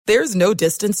There's no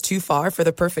distance too far for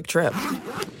the perfect trip.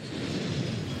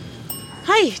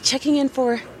 Hi, checking in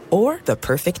for... Or the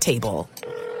perfect table.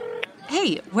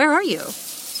 Hey, where are you?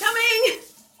 Coming!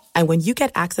 And when you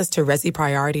get access to Resi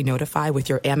Priority Notify with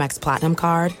your Amex Platinum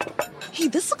card... Hey,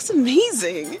 this looks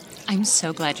amazing. I'm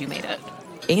so glad you made it.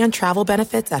 And travel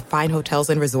benefits at fine hotels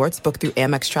and resorts booked through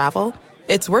Amex Travel,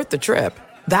 it's worth the trip.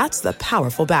 That's the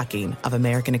powerful backing of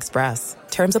American Express.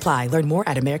 Terms apply. Learn more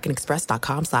at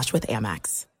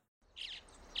americanexpress.com/withAmex.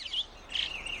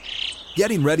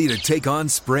 Getting ready to take on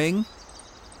spring?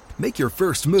 Make your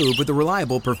first move with the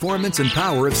reliable performance and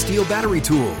power of Steel battery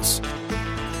tools.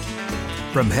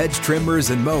 From hedge trimmers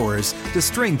and mowers to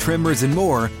string trimmers and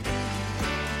more,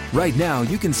 right now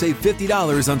you can save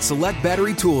 $50 on select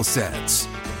battery tool sets.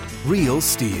 Real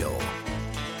Steel.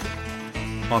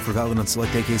 Offer valid on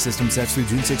select AK system sets through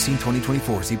June 16,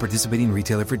 2024. See participating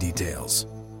retailer for details.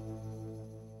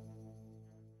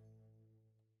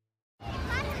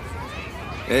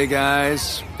 Hey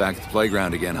guys, back at the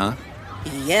playground again, huh?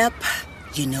 Yep.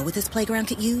 You know what this playground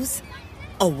could use?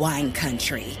 A wine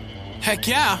country. Heck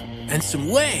yeah, and some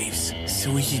waves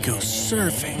so we could go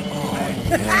surfing. Oh,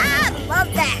 yeah. I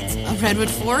love that. A redwood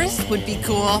forest would be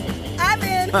cool. I'm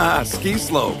in. Ski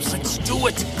slopes. Let's do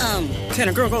it. Can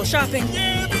a girl go shopping?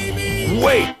 Yeah, baby.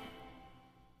 Wait!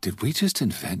 Did we just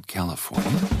invent California?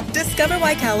 Discover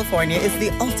why California is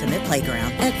the ultimate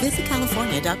playground at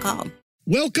visitcalifornia.com.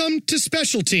 Welcome to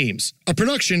Special Teams, a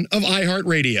production of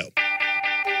iHeartRadio.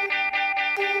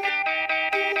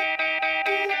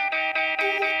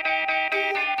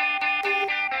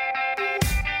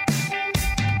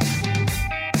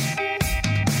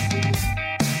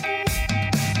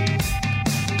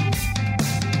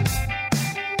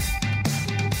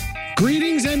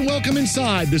 Greetings and welcome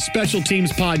inside the Special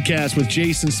Teams Podcast with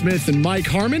Jason Smith and Mike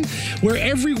Harmon, where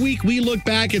every week we look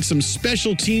back at some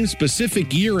special team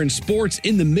specific year in sports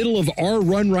in the middle of our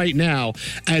run right now,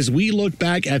 as we look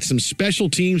back at some special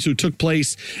teams who took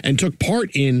place and took part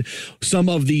in some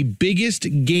of the biggest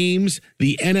games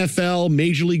the NFL,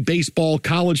 Major League Baseball,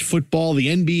 college football, the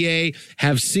NBA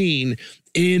have seen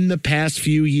in the past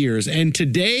few years. And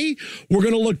today, we're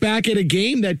going to look back at a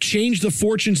game that changed the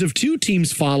fortunes of two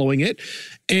teams following it.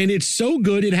 And it's so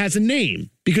good, it has a name.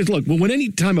 Because look, when any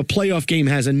time a playoff game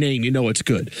has a name, you know it's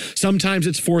good. Sometimes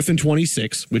it's 4th and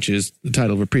 26, which is the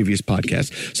title of a previous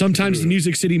podcast. Sometimes it's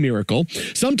Music City Miracle.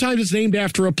 Sometimes it's named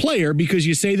after a player because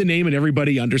you say the name and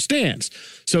everybody understands.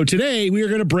 So today, we are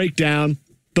going to break down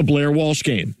the Blair Walsh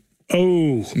game.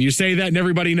 Oh, you say that and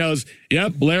everybody knows,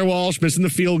 yep, Blair Walsh missing the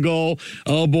field goal.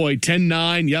 Oh, boy,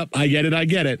 10-9. Yep, I get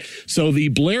it. So the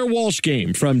Blair Walsh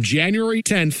game from January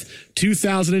 10th,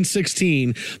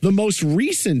 2016, the most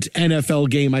recent NFL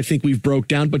game I think we've broke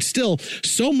down, but still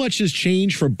so much has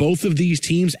changed for both of these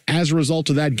teams as a result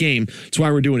of that game. That's why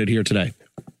we're doing it here today.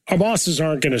 Our bosses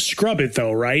aren't going to scrub it,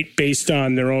 though, right? Based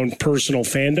on their own personal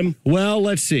fandom? Well,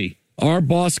 let's see. Our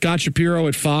boss, Scott Shapiro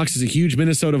at Fox, is a huge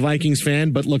Minnesota Vikings fan.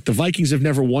 But look, the Vikings have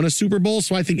never won a Super Bowl,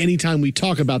 so I think anytime we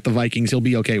talk about the Vikings, he'll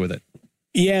be okay with it.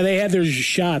 Yeah, they had their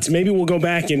shots. Maybe we'll go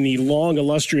back in the long,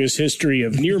 illustrious history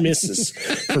of near misses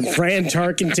from Fran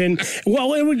Tarkenton.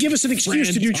 Well, it would give us an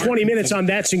excuse to do 20 minutes on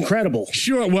That's Incredible.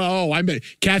 Sure. Well, I bet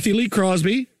Kathy Lee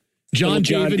Crosby. John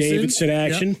Davidson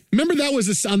action. Yep. Remember that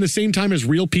was on the same time as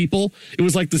Real People? It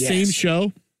was like the same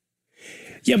show.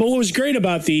 Yeah, but what was great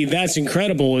about the That's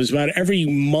Incredible is about every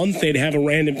month they'd have a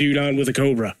random dude on with a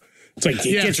cobra. It's like,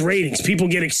 it gets ratings. People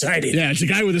get excited. Yeah, it's a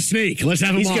guy with a snake. Let's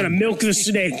have him on. He's going to milk the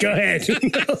snake. Go ahead.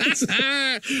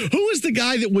 Who was the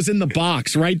guy that was in the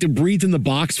box, right? That breathed in the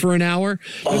box for an hour?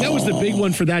 That was the big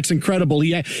one for That's Incredible.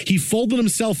 He folded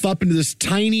himself up into this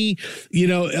tiny,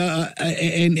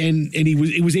 and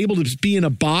he was able to be in a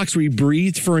box where he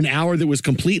breathed for an hour that was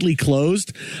completely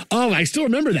closed. Oh, I still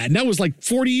remember that. And that was like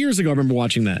 40 years ago. I remember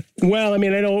watching that. Well, I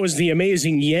mean, I know it was the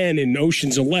amazing Yen in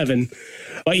Ocean's 11.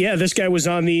 But yeah, this guy was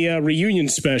on the reunion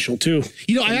special too.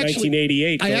 In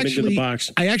 1988, going into the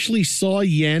box. I actually saw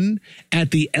Yen at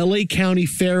the LA County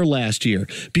Fair last year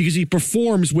because he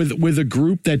performs with a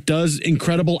group that does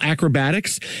incredible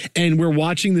acrobatics, and we're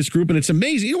watching this group, and it's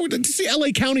amazing. It's the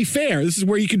LA County Fair. This is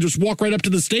where you can just walk right up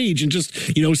to the stage and just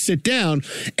sit down.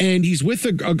 And he's with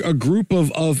a group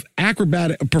of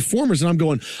acrobatic performers, and I'm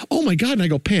going, oh my God! And I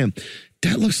go, Pam,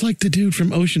 that looks like the dude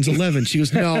from Ocean's 11. She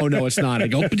goes, no, it's not. I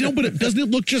go, but doesn't it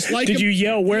look just like him? Did you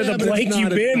yell, where the blank you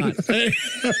been?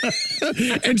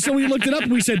 And so we looked it up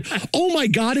and we said, oh my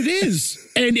God, it is.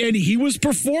 And he was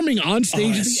performing on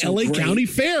stage at the LA County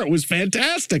Fair. It was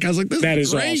fantastic. I was like, this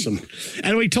is great. Awesome.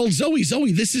 And we told Zoe,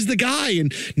 this is the guy.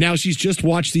 And now she's just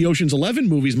watched the Ocean's 11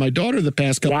 movies, my daughter, the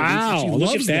past couple of weeks. She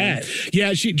loves that.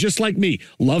 Yeah, she, just like me,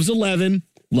 loves 11.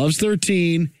 loves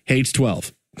 13, hates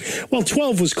 12. Well,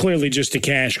 12 was clearly just a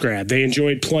cash grab. They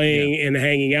enjoyed playing and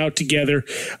hanging out together.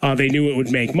 They knew it would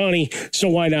make money, so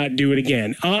why not do it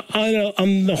again?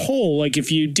 On the whole, like if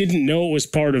you didn't know it was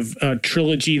part of a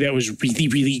trilogy that was really,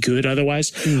 really good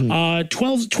otherwise,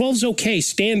 12's okay,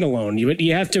 standalone.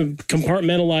 You have to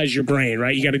compartmentalize your brain,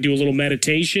 right? You got to do a little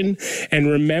meditation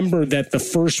and remember that the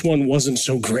first one wasn't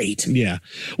so great. Yeah.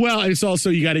 Well, it's also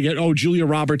you got to get, Julia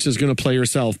Roberts is going to play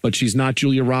herself, but she's not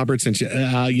Julia Roberts. And she,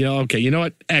 okay, you know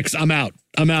what? X, I'm out.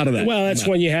 I'm out of that. Well, that's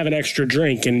when you have an extra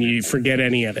drink and you forget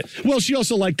any of it. Well, she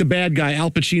also liked the bad guy.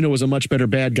 Al Pacino was a much better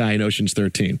bad guy in Ocean's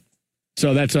 13.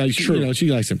 So that's true. She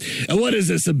likes him. And what is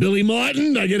this, a Billy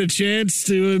Martin? I get a chance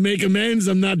to make amends.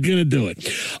 I'm not going to do it.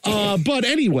 But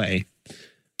anyway,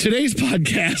 today's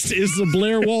podcast is the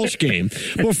Blair Walsh game.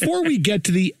 Before we get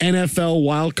to the NFL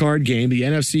wildcard game, the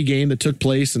NFC game that took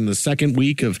place in the second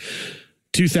week of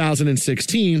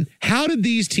 2016, how did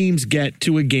these teams get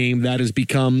to a game that has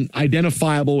become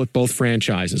identifiable with both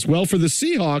franchises? Well, for the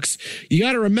Seahawks, you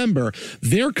got to remember,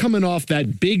 they're coming off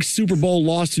that big Super Bowl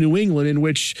loss to New England in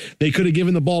which they could have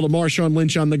given the ball to Marshawn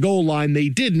Lynch on the goal line. They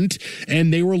didn't,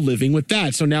 and they were living with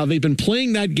that. So now they've been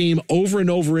playing that game over and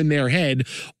over in their head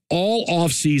all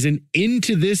offseason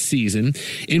into this season,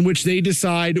 in which they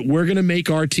decide we're going to make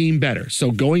our team better.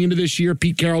 So going into this year,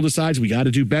 Pete Carroll decides we got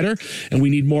to do better and we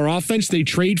need more offense. They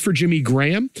trade for Jimmy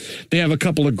Graham. They have a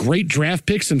couple of great draft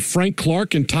picks in Frank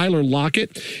Clark and Tyler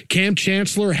Lockett. Cam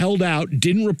Chancellor held out,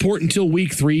 didn't report until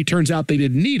week 3. Turns out they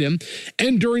didn't need him.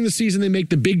 And during the season, they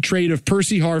make the big trade of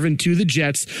Percy Harvin to the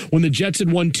Jets when the Jets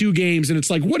had won 2 games. And it's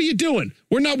like, what are you doing?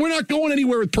 We're not going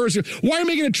anywhere with Percy. Why are you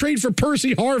making a trade for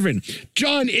Percy Harvin?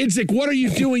 John Idzik, what are you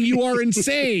doing? You are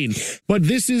insane. But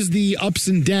this is the ups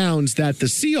and downs that the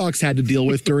Seahawks had to deal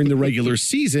with during the regular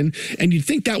season. And you'd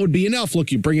think that would be enough.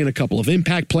 Look, you bring in a couple of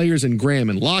impact players in Graham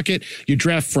and Lockett. You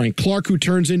draft Frank Clark, who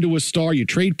turns into a star. You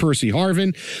trade Percy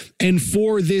Harvin. And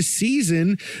for this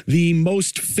season, the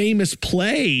most famous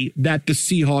play that the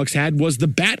Seahawks had was the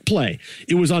bat play.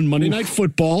 It was on Monday Night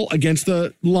Football against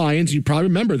the Lions. You probably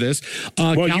remember this.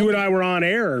 You and I were on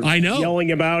air. I know.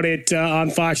 Yelling about it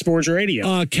on Fox Sports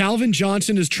Radio. Calvin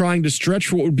Johnson is trying to stretch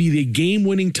for what would be the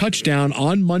game-winning touchdown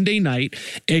on Monday night,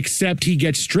 except he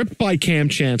gets stripped by Cam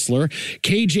Chancellor.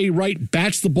 KJ Wright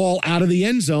bats the ball out of the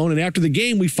end zone, and after the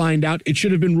game, we find out it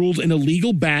should have been ruled an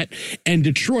illegal bat, and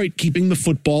Detroit keeping the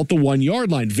football at the 1-yard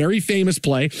line. Very famous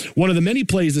play. One of the many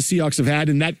plays the Seahawks have had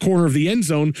in that corner of the end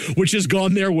zone, which has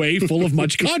gone their way, full of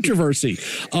much controversy.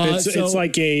 It's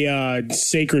like a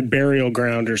sacred burial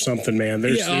ground or something, man.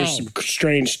 There's some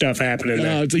strange stuff happening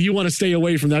there. So you want to stay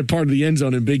away from that part of the end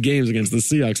zone in big games against the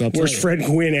Seahawks. Where's Fred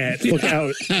Gwynn at? Look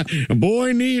out. A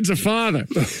boy needs a father.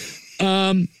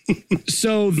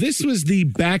 So this was the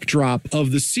backdrop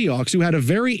of the Seahawks, who had a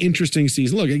very interesting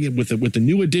season. Look, again, with the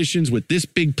new additions, with this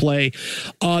big play,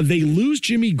 they lose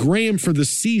Jimmy Graham for the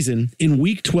season in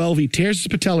week 12. He tears his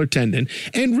patellar tendon.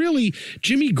 And really,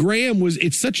 Jimmy Graham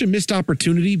it's such a missed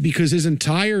opportunity because his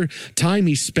entire time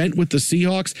he spent with the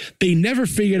Seahawks, they never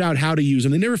figured out how to use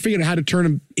him. They never figured out how to turn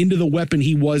him into the weapon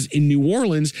he was in New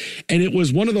Orleans. And it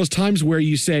was one of those times where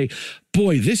you say,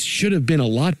 boy, this should have been a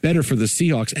lot better for the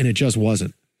Seahawks, and it just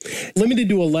wasn't. Limited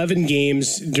to 11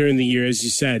 games during the year, as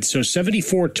you said. So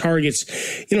 74 targets.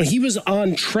 He was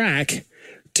on track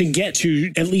to get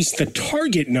to at least the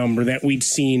target number that we'd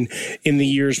seen in the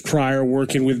years prior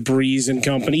working with Breeze and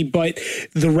company. But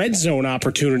the red zone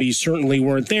opportunities certainly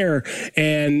weren't there.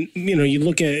 And, you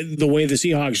look at the way the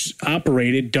Seahawks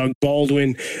operated, Doug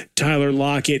Baldwin, Tyler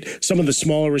Lockett, some of the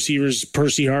smaller receivers,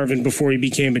 Percy Harvin before he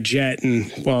became a Jet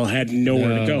and, had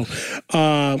nowhere to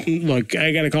go. Look,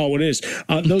 I got to call it what it is.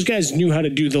 Those guys knew how to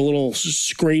do the little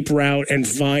scrape route and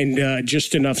find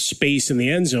just enough space in the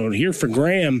end zone. Here for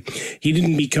Graham, he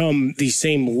didn't become the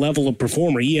same level of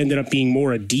performer. He ended up being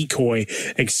more a decoy,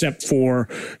 except for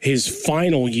his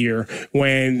final year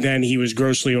when then he was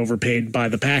grossly overpaid by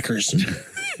the Packers.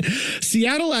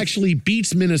 Seattle actually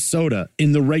beats Minnesota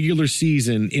in the regular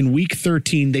season in week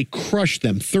 13. They crushed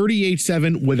them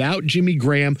 38-7 without Jimmy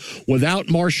Graham, without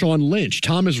Marshawn Lynch.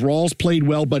 Thomas Rawls played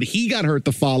well, but he got hurt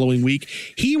the following week.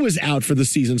 He was out for the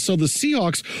season. So the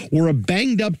Seahawks were a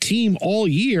banged up team all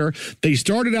year. They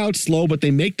started out slow, but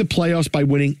they make the playoffs by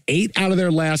winning 8 out of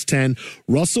their last 10.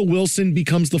 Russell Wilson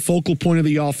becomes the focal point of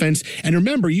the offense. And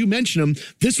remember, you mentioned him,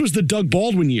 this was the Doug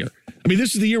Baldwin year. I mean,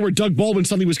 this is the year where Doug Baldwin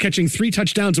suddenly was catching 3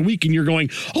 touchdowns a week, and you're going,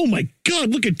 oh, my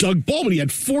God, look at Doug Baldwin. He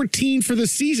had 14 for the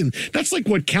season. That's like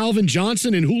what Calvin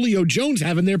Johnson and Julio Jones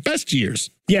have in their best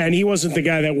years. Yeah, and he wasn't the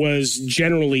guy that was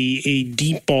generally a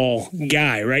deep ball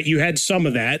guy, right? You had some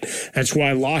of that. That's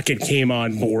why Lockett came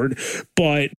on board.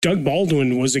 But Doug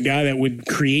Baldwin was a guy that would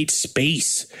create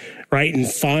space, right, and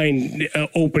find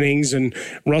openings, and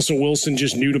Russell Wilson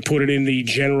just knew to put it in the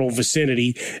general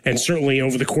vicinity, and certainly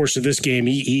over the course of this game,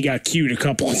 he got cued a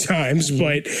couple of times,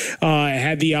 but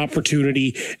had the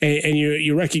opportunity, and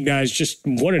you recognize just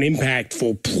what an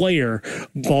impactful player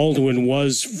Baldwin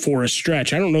was for a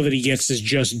stretch. I don't know that he gets his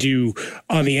just due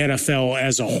on the NFL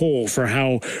as a whole for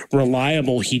how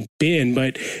reliable he'd been,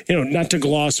 but, not to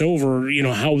gloss over,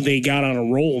 how they got on a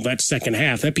roll that second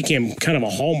half. That became kind of a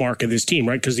hallmark of this team,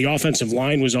 right, because the offensive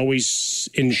line was always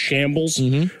in shambles,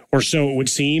 or so it would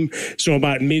seem. So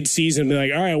about mid-season, be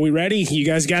like, all right, we ready? You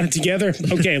guys got it together?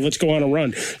 Okay, let's go on a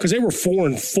run. Because they were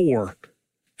 4-4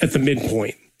 at the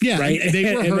midpoint. Yeah, right. They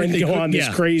were hurt. And then go on this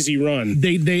crazy run.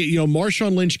 They,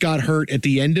 Marshawn Lynch got hurt at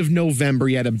the end of November.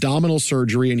 He had abdominal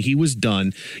surgery, and he was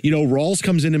done. Rawls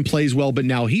comes in and plays well, but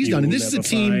now he's done. And this is a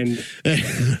team.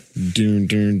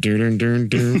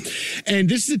 And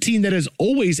this is a team that is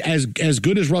always as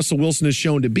good as Russell Wilson has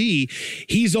shown to be.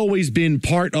 He's always been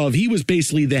part of. He was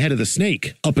basically the head of the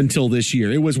snake up until this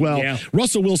year. It was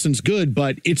Russell Wilson's good,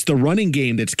 but it's the running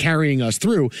game that's carrying us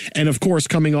through. And of course,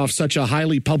 coming off such a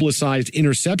highly publicized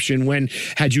interception. When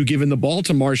had you given the ball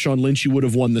to Marshawn Lynch, you would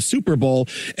have won the Super Bowl.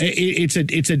 It's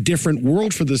a different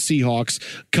world for the Seahawks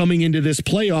coming into this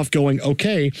playoff going,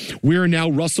 okay, we're now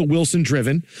Russell Wilson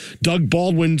driven. Doug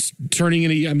Baldwin's turning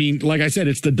into, like I said,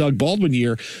 it's the Doug Baldwin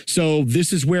year. So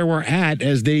this is where we're at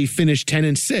as they finish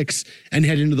 10-6 and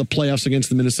head into the playoffs against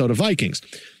the Minnesota Vikings.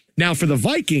 Now for the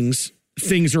Vikings,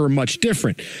 things are much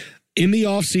different. In the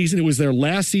offseason, it was their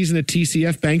last season at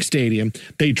TCF Bank Stadium.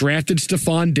 They drafted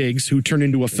Stephon Diggs, who turned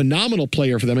into a phenomenal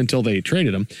player for them until they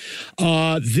traded him.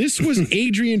 This was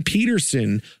Adrian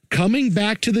Peterson coming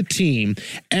back to the team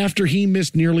after he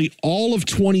missed nearly all of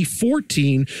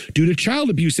 2014 due to child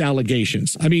abuse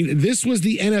allegations. This was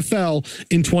the NFL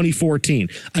in 2014.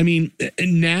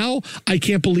 Now I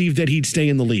can't believe that he'd stay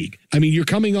in the league. You're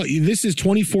coming up. This is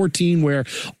 2014 where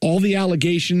all the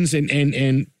allegations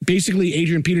and basically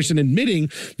Adrian Peterson admitting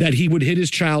that he would hit his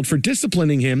child for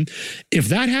disciplining him. If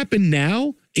that happened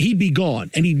now, he'd be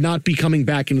gone and he'd not be coming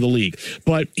back into the league.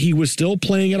 But he was still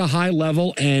playing at a high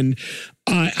level, and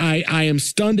I am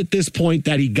stunned at this point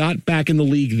that he got back in the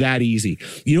league that easy.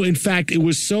 In fact, it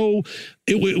was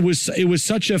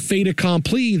such a fait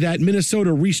accompli that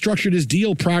Minnesota restructured his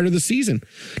deal prior to the season.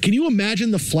 Can you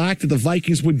imagine the flack that the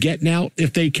Vikings would get now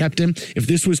if they kept him? If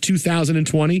this was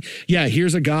 2020,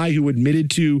 here's a guy who admitted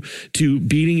to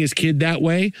beating his kid that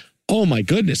way. Oh, my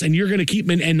goodness. And you're going to keep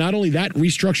him, and not only that,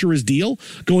 restructure his deal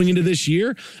going into this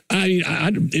year.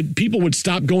 People would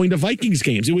stop going to Vikings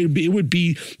games. It would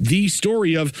be the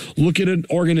story of look at an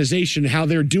organization, how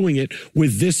they're doing it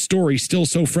with this story still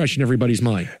so fresh in everybody's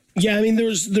mind. Yeah,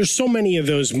 there's so many of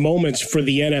those moments for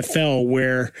the NFL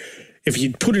where if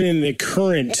you put it in the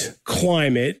current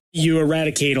climate, you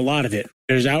eradicate a lot of it.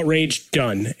 There's outrage,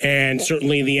 done. And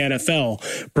certainly the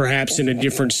NFL, perhaps in a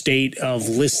different state of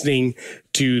listening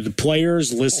to the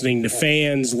players, listening to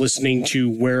fans, listening to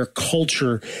where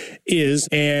culture is.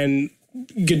 And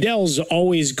Goodell's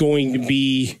always going to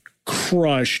be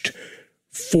crushed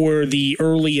for the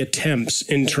early attempts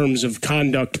in terms of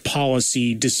conduct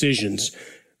policy decisions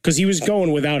because he was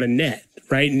going without a net,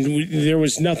 right? And there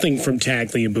was nothing from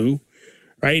Tagliabue.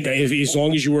 Right? As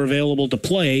long as you were available to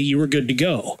play, you were good to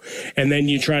go. And then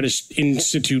you try to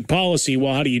institute policy.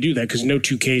 Well, how do you do that? Because no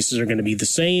two cases are going to be the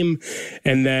same.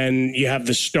 And then you have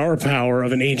the star power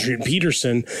of an Adrian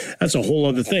Peterson. That's a whole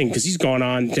other thing because he's gone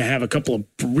on to have a couple of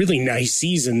really nice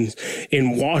seasons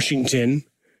in Washington,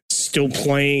 still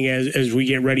playing as we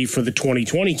get ready for the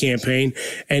 2020 campaign.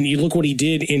 And you look what he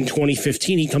did in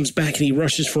 2015. He comes back and he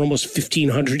rushes for almost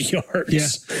 1,500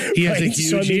 yards. Yeah, he has a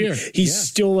huge year. He's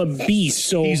still a beast.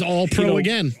 So he's all pro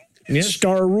again. Yeah.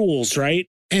 Star rules, right?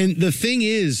 And the thing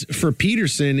is for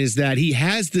Peterson is that he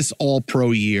has this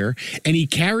all-pro year and he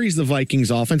carries the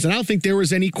Vikings offense. And I don't think there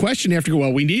was any question after,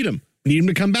 well, we need him. We need him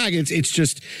to come back. It's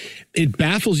just, it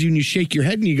baffles you and you shake your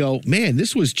head and you go, man,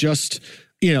 this was just...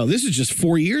 this is just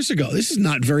 4 years ago. This is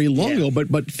not very long ago,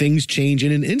 but things change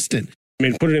in an instant.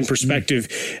 Put it in perspective,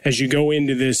 as you go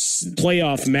into this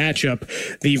playoff matchup,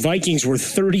 the Vikings were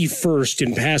 31st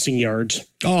in passing yards.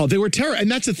 Oh, they were terrible. And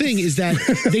that's the thing is that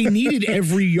they needed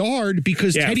every yard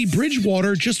because Teddy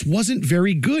Bridgewater just wasn't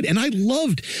very good. And I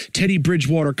loved Teddy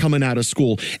Bridgewater coming out of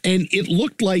school. And it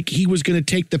looked like he was going to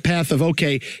take the path of,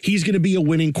 okay, he's going to be a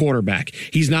winning quarterback.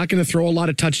 He's not going to throw a lot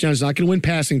of touchdowns, not going to win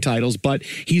passing titles, but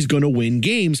he's going to win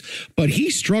games. But he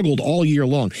struggled all year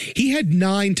long. He had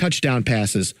 9 touchdown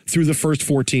passes through the first first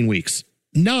 14 weeks.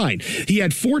 9. He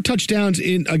had 4 touchdowns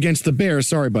in against the Bears.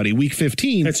 Sorry, buddy. Week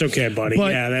 15. That's okay, buddy.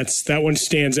 But, yeah, that one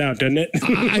stands out, doesn't it?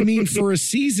 I mean, for a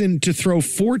season to throw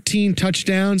 14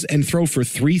 touchdowns and throw for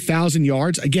 3,000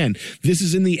 yards, again, this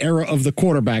is in the era of the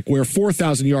quarterback where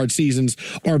 4,000-yard seasons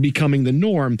are becoming the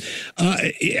norm.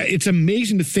 It's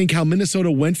amazing to think how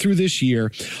Minnesota went through this year,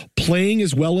 playing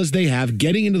as well as they have,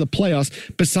 getting into the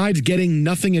playoffs, besides getting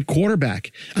nothing at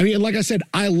quarterback. I mean, like I said,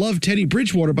 I love Teddy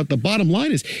Bridgewater, but the bottom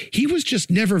line is he was just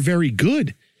never very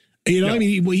good. You know, no. I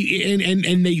mean,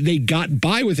 and they got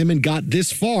by with him and got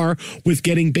this far with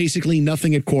getting basically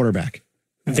nothing at quarterback.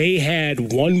 They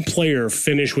had one player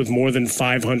finish with more than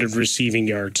 500 receiving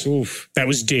yards. Oof. That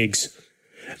was Diggs.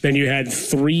 Then you had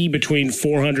 3 between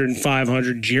 400 and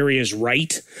 500, Jarius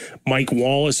Wright, Mike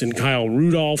Wallace, and Kyle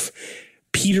Rudolph.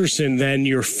 Peterson, then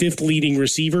your 5th leading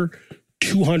receiver,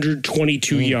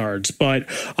 222 yards, but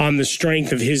on the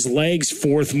strength of his legs,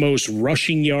 4th most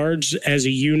rushing yards as a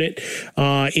unit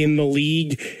in the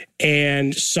league.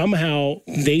 And somehow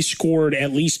they scored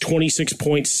at least 26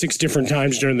 points 6 different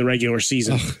times during the regular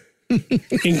season.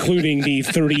 Including the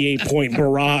 38-point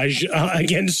barrage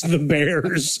against the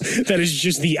Bears. That is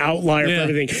just the outlier for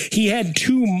everything. He had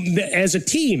 2, as a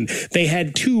team, they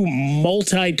had 2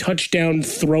 multi-touchdown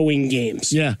throwing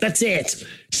games. Yeah. That's it.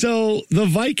 So the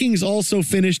Vikings also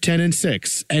finished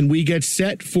 10-6, and we get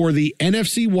set for the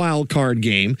NFC wildcard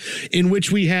game, in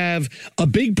which we have a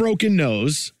big broken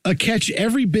nose, a catch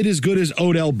every bit as good as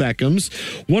Odell Beckham's,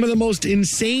 one of the most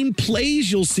insane plays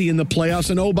you'll see in the playoffs,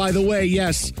 and oh, by the way,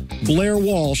 yes, Blair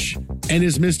Walsh and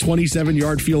his missed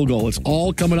 27-yard field goal. It's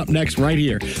all coming up next right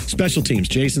here. Special Teams,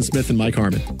 Jason Smith and Mike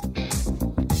Harmon.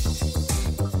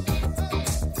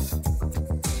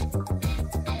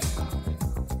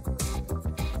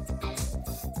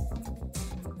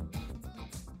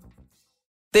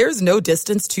 There's no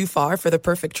distance too far for the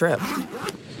perfect trip.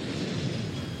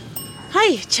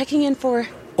 Hi, checking in for...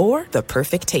 Or the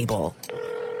perfect table.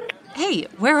 Hey,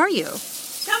 where are you?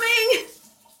 Coming!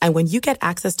 And when you get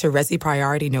access to Resi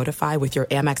Priority Notify with your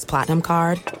Amex Platinum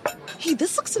card... Hey,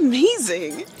 this looks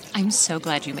amazing! I'm so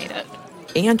glad you made it.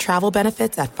 And travel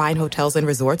benefits at fine hotels and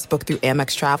resorts booked through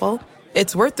Amex Travel,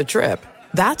 it's worth the trip.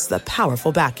 That's the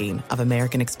powerful backing of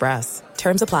American Express.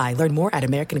 Terms apply. Learn more at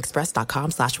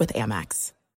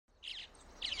americanexpress.com/withAmex.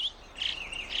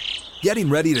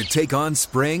 Getting ready to take on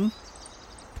spring?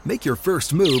 Make your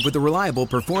first move with the reliable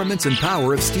performance and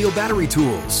power of Steel battery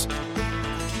tools.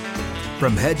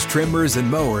 From hedge trimmers and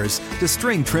mowers to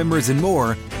string trimmers and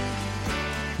more,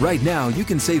 right now you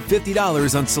can save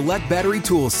 $50 on select battery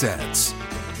tool sets.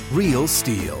 Real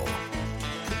Steel.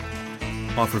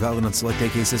 Offer valid on select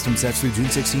AK system sets through June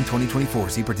 16, 2024.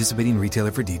 See participating retailer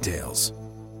for details.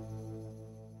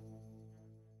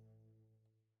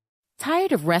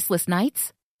 Tired of restless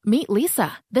nights? Meet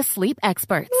Lisa, the sleep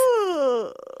experts.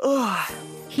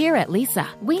 Here at Lisa,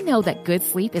 we know that good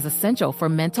sleep is essential for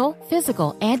mental,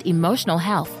 physical, and emotional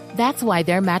health. That's why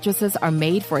their mattresses are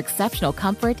made for exceptional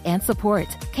comfort and support,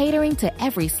 catering to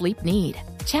every sleep need.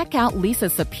 Check out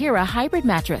Lisa's Sapira Hybrid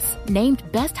Mattress, named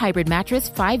Best Hybrid Mattress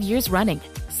 5 years running.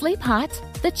 Sleep hot?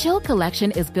 The Chill Collection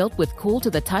is built with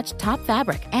cool-to-the-touch top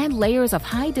fabric and layers of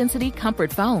high-density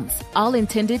comfort foams, all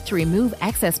intended to remove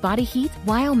excess body heat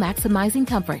while maximizing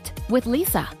comfort. With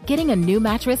Lisa, getting a new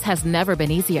mattress has never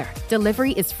been easier.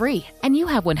 Delivery is free, and you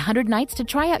have 100 nights to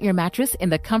try out your mattress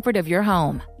in the comfort of your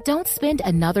home. Don't spend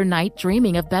another night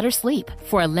dreaming of better sleep.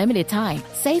 For a limited time,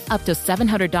 save up to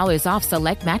 $700 off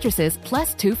select mattresses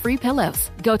plus 2 free pillows.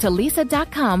 Go to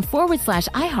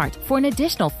lisa.com/iHeart for an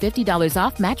additional $50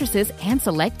 off mattresses and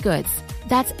select goods.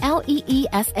 That's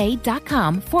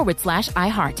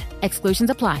LEESA.com/iHeart. Exclusions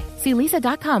apply. See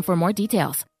lisa.com for more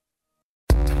details.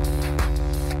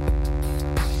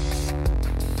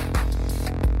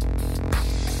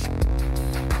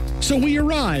 So we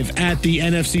arrive at the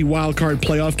NFC wildcard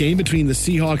playoff game between the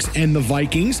Seahawks and the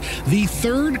Vikings, the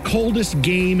 3rd coldest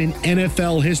game in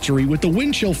NFL history with the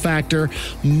wind chill factor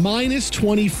minus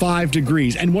 25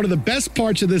 degrees. And one of the best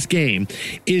parts of this game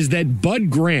is that Bud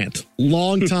Grant,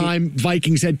 longtime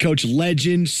Vikings head coach,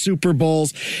 legend, Super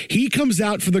Bowls, he comes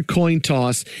out for the coin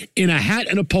toss in a hat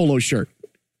and a polo shirt.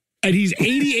 And he's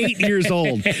 88 years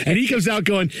old. And he comes out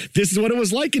going, this is what it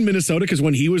was like in Minnesota, because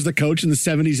when he was the coach in the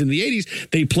 70s and the 80s,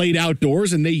 they played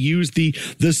outdoors and they used the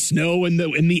snow and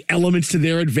the elements to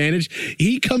their advantage.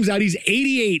 He comes out, he's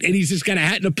 88, and he's just got a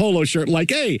hat and a polo shirt like,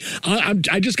 hey,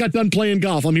 I just got done playing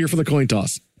golf. I'm here for the coin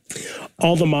toss.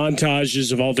 all the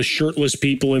montages of all the shirtless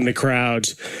people in the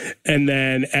crowds. And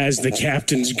then as the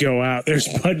captains go out, there's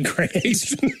Bud Grant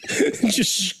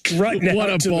just strutting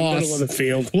out to the middle of the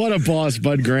field. What a boss,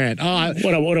 Bud Grant.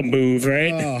 What a move,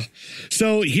 right?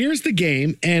 So here's the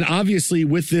game. And obviously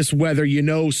with this weather,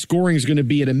 scoring is going to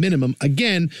be at a minimum.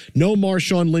 Again, no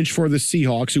Marshawn Lynch for the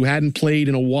Seahawks, who hadn't played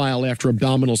in a while after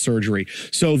abdominal surgery.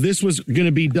 So this was going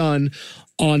to be done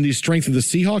on the strength of the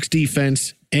Seahawks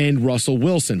defense and Russell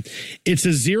Wilson. It's a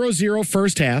 0-0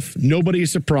 first half. Nobody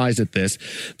is surprised at this.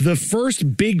 The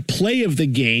first big play of the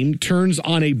game turns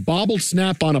on a bobbled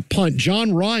snap on a punt.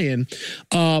 John Ryan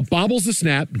bobbles the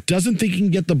snap, doesn't think he can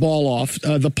get the ball off,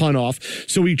 the punt off,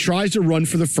 so he tries to run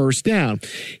for the first down.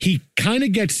 He kind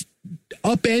of gets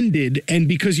upended, and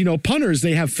because punters,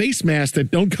 they have face masks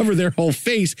that don't cover their whole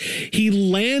face, he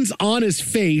lands on his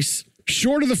face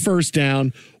short of the first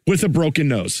down with a broken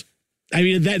nose. I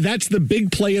mean, that's the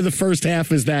big play of the first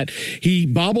half, is that he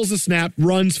bobbles the snap,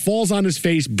 runs, falls on his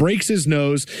face, breaks his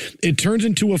nose. It turns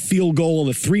into a field goal and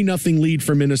a 3-0 lead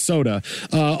for Minnesota,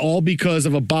 all because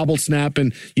of a bobbled snap.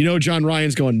 And, John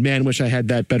Ryan's going, man, wish I had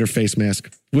that better face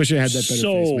mask. Wish I had that better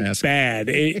face mask. So bad.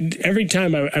 Every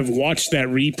time I've watched that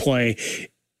replay,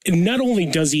 not only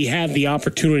does he have the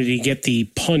opportunity to get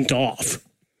the punt off,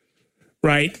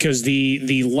 right, because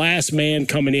the last man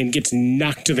coming in gets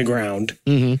knocked to the ground.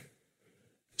 Mm-hmm.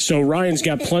 So Ryan's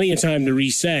got plenty of time to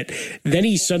reset. Then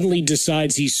he suddenly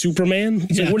decides he's Superman.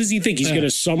 He's like, what does he think? He's going to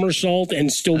somersault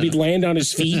and still land on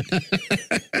his feet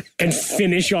and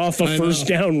finish off a first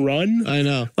down run? I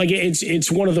know. Like,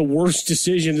 it's one of the worst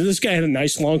decisions. This guy had a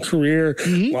nice long career,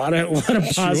 a lot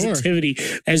of positivity.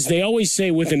 Sure. As they always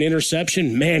say with an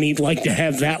interception, man, he'd like to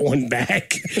have that one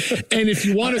back. And if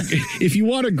you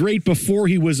want a great before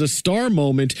he was a star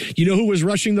moment, who was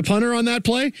rushing the punter on that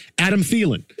play? Adam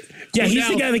Thielen. Yeah, he's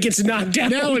the guy that gets knocked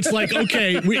down. Now it's like,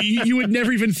 okay, you would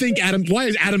never even think why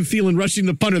is Adam Thielen rushing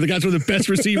the punter? The guy's one of the best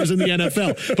receivers in the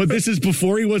NFL. But this is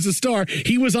before he was a star.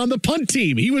 He was on the punt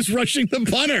team. He was rushing the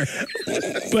punter.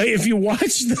 But if you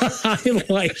watch the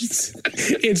highlights,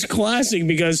 it's classic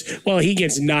because, he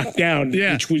gets knocked down,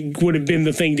 which would have been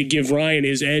the thing to give Ryan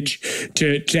his edge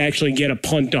to actually get a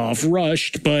punt off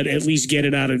rushed, but at least get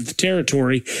it out of the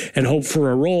territory and hope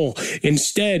for a roll.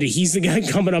 Instead, he's the guy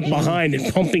coming up behind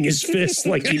and pumping his fist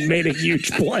like he made a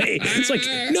huge play. It's like,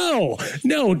 no,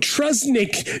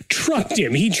 Trusnick trucked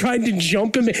him. He tried to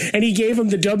jump him, and he gave him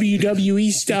the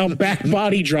WWE-style back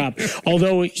body drop,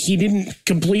 although he didn't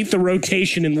complete the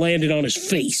rotation and landed on his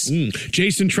face.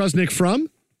 Jason Trusnick from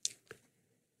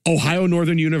Ohio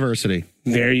Northern University.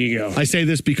 There you go. I say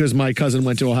this because my cousin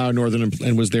went to Ohio Northern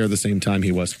and was there the same time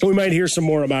he was. We might hear some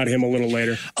more about him a little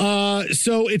later.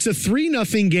 So it's a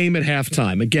 3-0 game at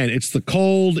halftime. Again, it's the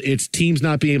cold. It's teams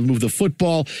not being able to move the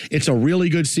football. It's a really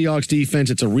good Seahawks defense.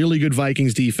 It's a really good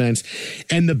Vikings defense.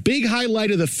 And the big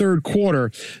highlight of the third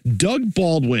quarter, Doug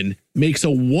Baldwin makes a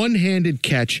one-handed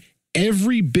catch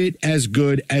every bit as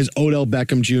good as Odell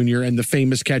Beckham Jr. and the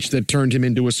famous catch that turned him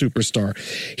into a superstar.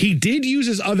 He did use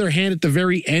his other hand at the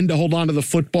very end to hold on to the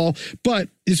football, but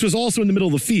this was also in the middle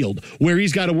of the field where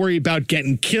he's got to worry about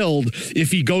getting killed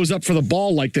if he goes up for the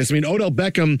ball like this. I mean, Odell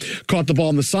Beckham caught the ball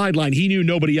on the sideline. He knew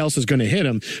nobody else is going to hit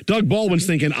him. Doug Baldwin's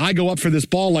thinking, I go up for this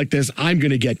ball like this, I'm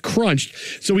going to get crunched.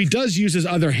 So he does use his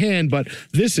other hand, but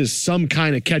this is some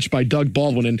kind of catch by Doug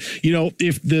Baldwin. And,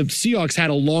 if the Seahawks had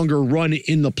a longer run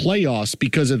in the playoffs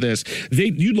because of this,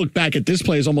 you'd look back at this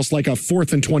play as almost like a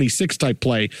 4th and 26 type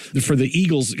play for the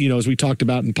Eagles, as we talked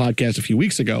about in podcast a few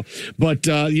weeks ago. But,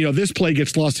 this play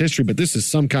gets lost history, but this is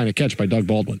some kind of catch by Doug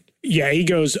Baldwin. Yeah, he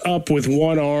goes up with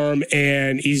one arm,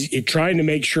 and he's trying to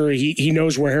make sure he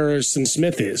knows where Harrison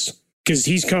Smith is, because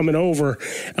he's coming over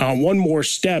one more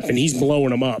step, and he's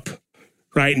blowing him up,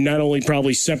 right? And not only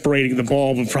probably separating the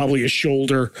ball, but probably a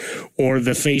shoulder or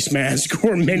the face mask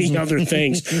or many other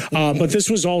things. But this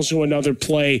was also another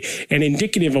play, and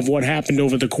indicative of what happened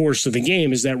over the course of the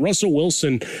game is that Russell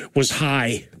Wilson was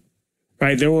high.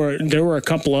 Right, there were a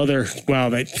couple other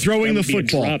throwing the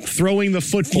football. Yes, throwing the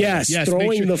football.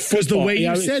 Because the way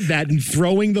you said that, and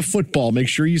throwing the football, make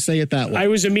sure you say it that way. I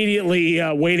was immediately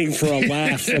waiting for a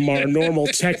laugh from our normal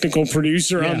technical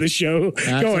producer on the show,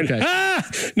 going,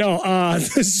 No,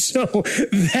 so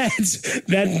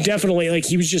that definitely,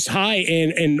 he was just high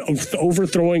and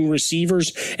overthrowing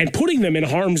receivers and putting them in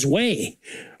harm's way.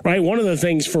 Right, one of the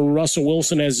things for Russell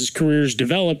Wilson as his career's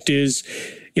developed is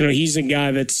he's a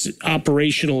guy that's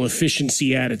operational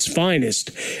efficiency at its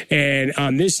finest. And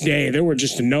on this day, there were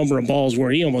just a number of balls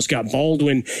where he almost got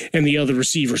Baldwin and the other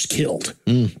receivers killed.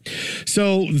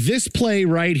 So this play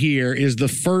right here is the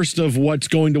first of what's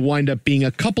going to wind up being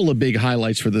a couple of big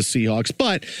highlights for the Seahawks,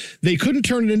 but they couldn't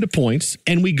turn it into points.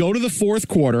 And we go to the fourth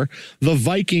quarter, the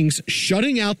Vikings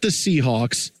shutting out the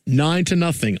Seahawks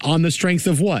 9-0 on the strength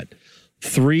of what?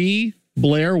 3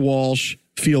 Blair Walsh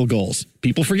field goals.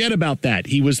 People forget about that.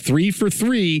 He was 3 for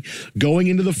 3 going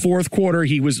into the fourth quarter.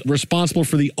 He was responsible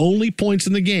for the only points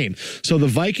in the game. So the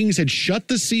Vikings had shut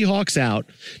the Seahawks out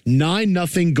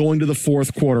 9-0 going to the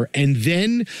fourth quarter. And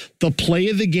then the play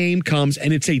of the game comes,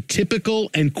 and it's a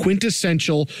typical and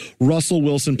quintessential Russell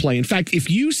Wilson play. In fact, if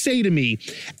you say to me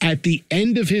at the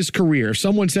end of his career,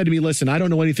 someone said to me, listen, I don't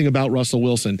know anything about Russell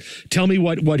Wilson. Tell me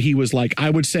what he was like.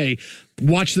 I would say,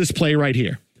 watch this play right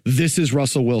here. This is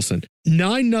Russell Wilson.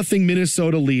 9-0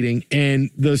 Minnesota leading, and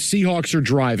the Seahawks are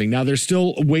driving. Now, they're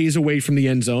still ways away from the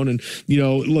end zone, and,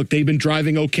 look, they've been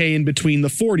driving okay in between the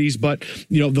 40s, but,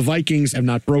 the Vikings have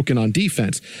not broken on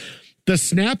defense. The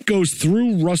snap goes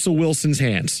through Russell Wilson's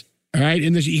hands. All right,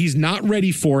 and he's not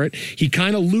ready for it. He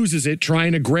kind of loses it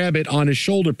trying to grab it on his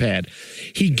shoulder pad.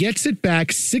 He gets it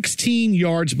back 16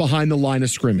 yards behind the line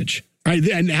of scrimmage. All right,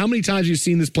 and how many times have you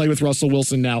seen this play with Russell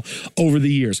Wilson now over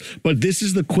the years? But this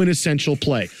is the quintessential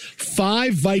play.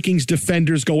 5 Vikings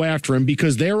defenders go after him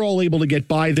because they're all able to get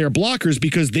by their blockers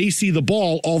because they see the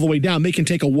ball all the way down. They can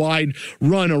take a wide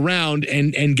run around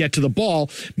and get to the ball.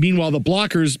 Meanwhile, the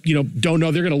blockers, don't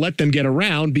know they're going to let them get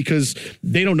around because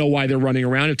they don't know why they're running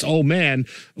around. It's, oh, man,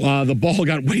 the ball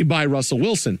got way by Russell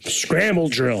Wilson. Scramble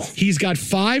drill. He's got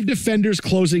 5 defenders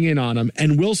closing in on him,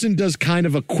 and Wilson does kind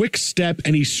of a quick step,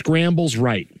 and he scrambles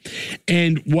right.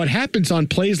 And what happens on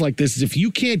plays like this is if you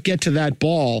can't get to that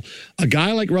ball, a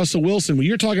guy like Russell Wilson, when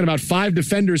you're talking about 5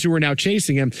 defenders who are now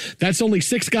chasing him, that's only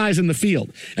 6 guys in the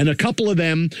field. And a couple of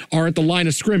them are at the line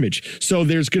of scrimmage. So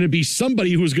there's going to be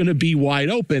somebody who's going to be wide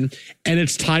open, and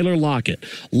it's Tyler Lockett.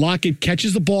 Lockett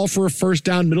catches the ball for a first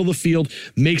down, middle of the field,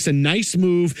 makes a nice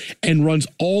move, and runs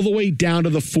all the way down to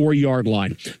the 4-yard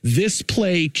line. This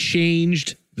play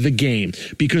changed the game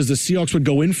because the Seahawks would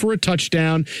go in for a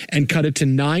touchdown and cut it to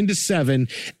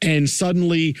 9-7, and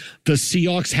suddenly the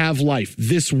Seahawks have life.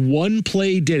 This one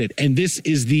play did it, and this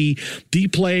is the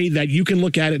play that you can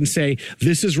look at it and say,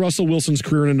 this is Russell Wilson's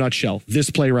career in a nutshell. This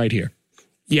play right here.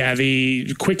 Yeah,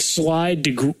 the quick slide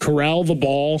to corral the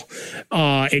ball,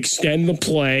 extend the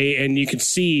play, and you can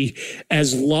see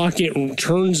as Lockett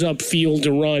turns up field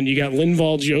to run, you got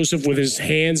Linval Joseph with his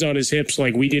hands on his hips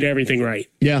like, we did everything right.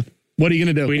 Yeah. What are you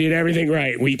going to do? We did everything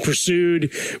right. We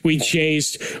pursued, we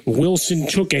chased. Wilson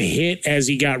took a hit as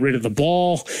he got rid of the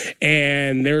ball,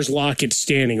 and there's Lockett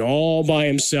standing all by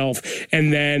himself.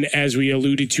 And then, as we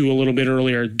alluded to a little bit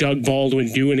earlier, Doug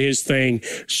Baldwin doing his thing,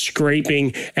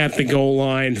 scraping at the goal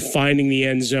line, finding the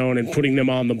end zone, and putting them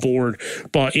on the board.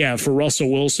 But, yeah, for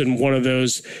Russell Wilson, one of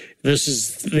those... This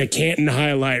is the Canton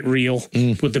highlight reel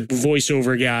with the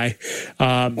voiceover guy,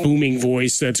 booming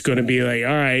voice that's going to be like,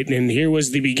 all right, and here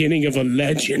was the beginning of a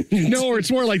legend. No, or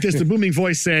it's more like this, the booming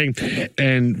voice saying,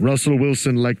 and Russell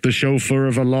Wilson, like the chauffeur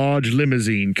of a large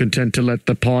limousine, content to let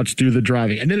the parts do the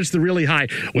driving. And then it's the really high,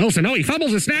 Wilson, he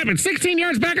fumbles a snap and 16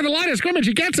 yards back in the line of scrimmage.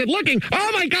 He gets it, looking,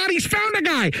 oh my God, he's found a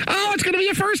guy. Oh, it's going to be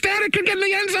a first down. It could get in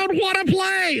the end zone. What a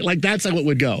play. Like, that's how it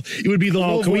would go. It would be the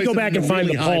low can voice. We go back and find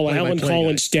really the Paul Allen call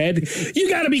instead? You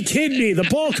got to be kidding me. The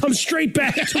ball comes straight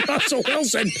back to Russell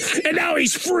Wilson, and now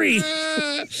he's free.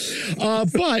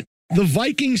 But the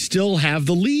Vikings still have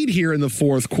the lead here in the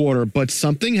fourth quarter, but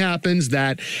something happens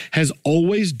that has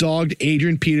always dogged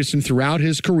Adrian Peterson throughout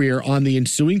his career. On the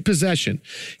ensuing possession,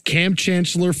 Cam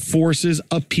Chancellor forces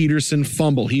a Peterson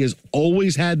fumble. He has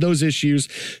always had those issues.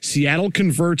 Seattle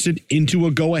converts it into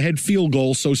a go-ahead field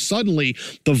goal, so suddenly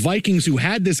the Vikings, who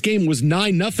had this game, was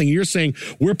 9-0. You're saying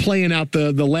we're playing out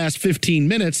the last 15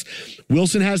 minutes.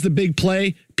 Wilson has the big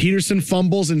play. Peterson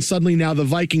fumbles, and suddenly now the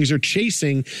Vikings are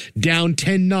chasing down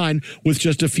 10-9 with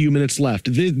just a few minutes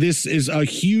left. This is a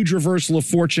huge reversal of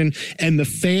fortune, and the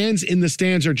fans in the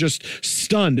stands are just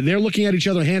stunned. They're looking at each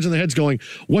other, hands on their heads, going,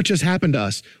 what just happened to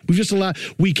us?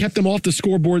 We kept them off the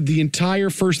scoreboard the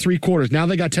entire first 3 quarters. Now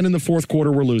they got 10 in the fourth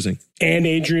quarter. We're losing. And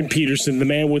Adrian Peterson, the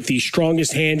man with the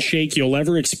strongest handshake you'll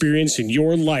ever experience in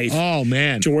your life. Oh,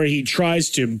 man. To where he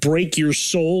tries to break your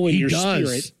soul and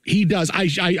spirit. He does.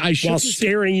 While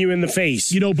staring you in the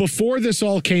face. Before this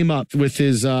all came up with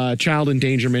his child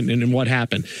endangerment and what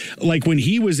happened, like when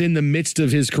he was in the midst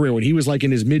of his career, when he was like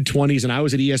in his mid-20s and I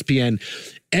was at ESPN,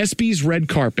 ESPYs red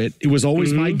carpet. It was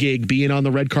always my gig being on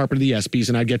the red carpet of the ESPYs,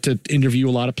 and I get to interview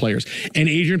a lot of players. And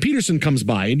Adrian Peterson comes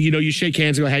by, and you shake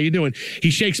hands and go, how you doing?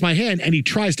 He shakes my hand, and he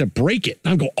tries to break it.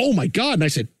 And I go, oh my God. And I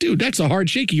said, dude, that's a hard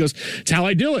shake. He goes, it's how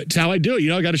I do it. It's how I do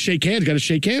it. I got to shake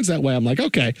hands that way. I'm like,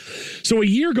 okay. So a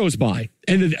year goes by.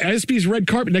 And the ESPY's red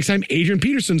carpet, next time Adrian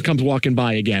Peterson comes walking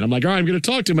by again. I'm like, all right, I'm going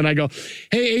to talk to him. And I go,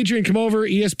 hey, Adrian, come over,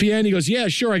 ESPN. He goes, yeah,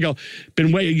 sure. I go,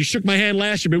 been waiting. You shook my hand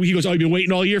last year, but he goes, oh, you've been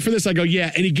waiting all year for this? I go,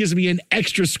 yeah. And he gives me an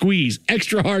extra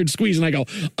hard squeeze. And I go,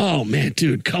 oh, man,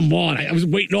 dude, come on. I was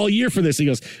waiting all year for this. He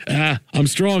goes, I'm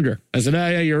stronger. I said,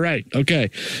 yeah, you're right. Okay.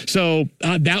 So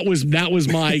that was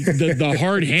my the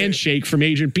hard handshake from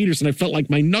Adrian Peterson. I felt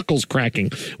like my knuckles cracking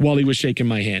while he was shaking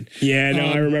my hand. Yeah, no,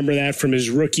 I remember that from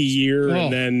his rookie year.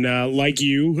 And then, like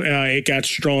you, it got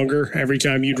stronger every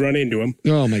time you'd run into him.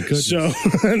 Oh, my goodness. So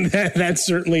that's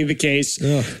certainly the case.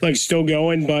 Like, still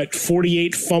going, but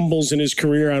 48 fumbles in his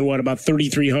career on about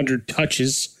 3,300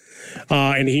 touches.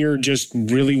 And here, just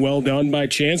really well done by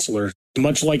Chancellor.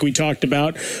 Much like we talked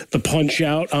about the punch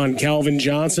out on Calvin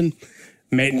Johnson,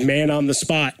 man on the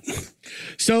spot.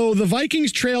 So the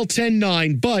Vikings trail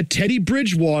 10-9, but Teddy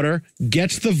Bridgewater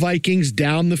gets the Vikings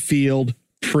down the field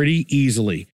pretty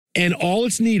easily. And all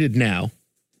it's needed now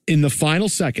in the final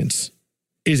seconds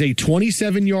is a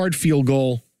 27-yard field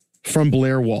goal from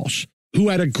Blair Walsh, who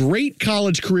had a great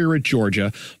college career at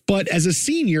Georgia, but as a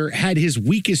senior had his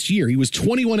weakest year. He was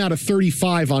 21 out of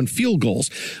 35 on field goals,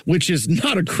 which is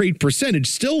not a great percentage.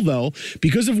 Still, though,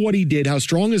 because of what he did, how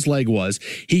strong his leg was,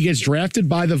 he gets drafted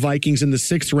by the Vikings in the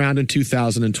 6th round in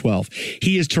 2012.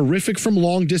 He is terrific from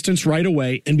long distance right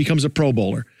away and becomes a Pro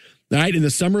Bowler. Right, in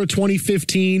the summer of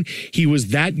 2015, he was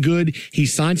that good. He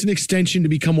signs an extension to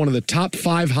become one of the top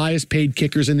 5 highest paid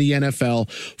kickers in the NFL,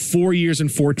 4 years and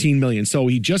 $14 million. So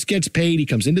he just gets paid. He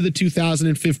comes into the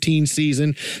 2015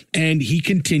 season, and he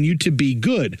continued to be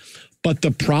good. But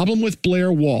the problem with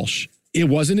Blair Walsh, it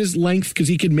wasn't his length because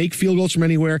he could make field goals from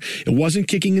anywhere. It wasn't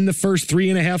kicking in the first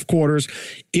 3.5 quarters.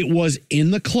 It was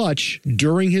in the clutch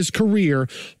during his career.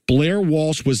 Blair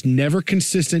Walsh was never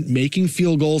consistent making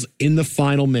field goals in the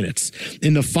final minutes.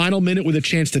 In the final minute with a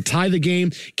chance to tie the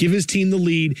game, give his team the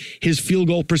lead, his field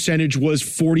goal percentage was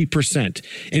 40%.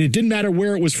 And it didn't matter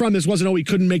where it was from. This wasn't, he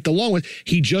couldn't make the long one.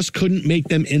 He just couldn't make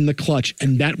them in the clutch.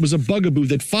 And that was a bugaboo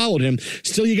that followed him.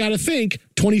 Still, you got to think,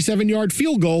 27-yard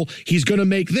field goal, he's going to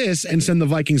make this and send the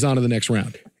Vikings on to the next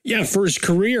round. Yeah, for his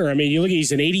career, I mean, you look at,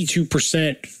 he's an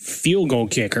 82% field goal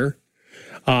kicker.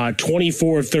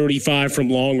 24 of 35 from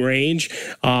long range.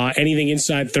 Anything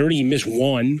inside 30, he missed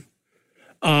 1.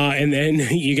 And then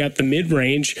you got the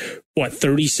mid-range,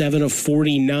 37 of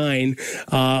 49.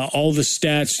 All the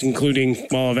stats, including,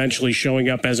 eventually showing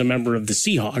up as a member of the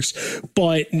Seahawks.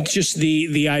 But just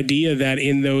the idea that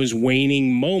in those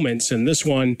waning moments, and this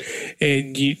one,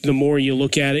 the more you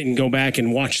look at it and go back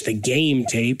and watch the game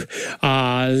tape,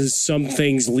 some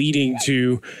things leading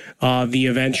to the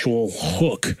eventual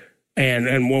hook.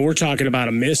 And when we're talking about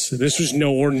a miss, this was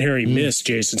no ordinary miss,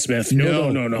 Jason Smith.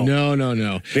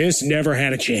 No. This never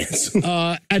had a chance.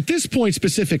 At this point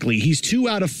specifically, he's 2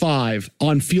 out of 5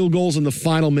 on field goals in the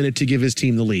final minute to give his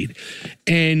team the lead.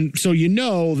 And so you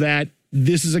know that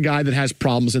this is a guy that has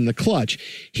problems in the clutch.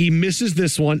 He misses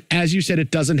this one. As you said, it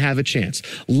doesn't have a chance.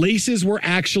 Laces were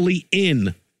actually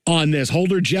in on this.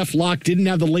 Holder Jeff Locke didn't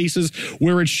have the laces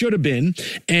where it should have been,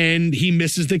 and he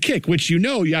misses the kick, which you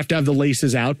have to have the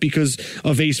laces out because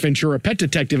of Ace Ventura, Pet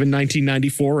Detective in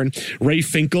 1994, and Ray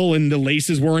Finkel, and the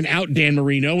laces weren't out, Dan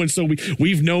Marino, and so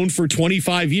we've known for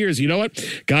 25 years, you know what?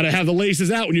 Got to have the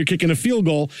laces out when you're kicking a field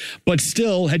goal, but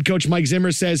still, head coach Mike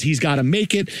Zimmer says he's got to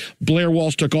make it. Blair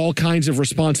Walsh took all kinds of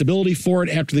responsibility for it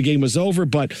after the game was over,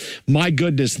 but my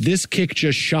goodness, this kick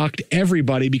just shocked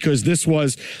everybody because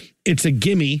it's a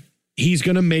gimme. He's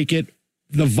going to make it.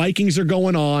 The Vikings are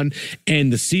going on,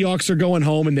 and the Seahawks are going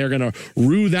home, and they're going to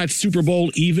rue that Super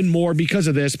Bowl even more because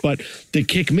of this. But the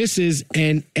kick misses,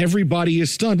 and everybody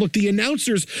is stunned. Look, the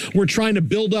announcers were trying to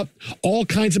build up all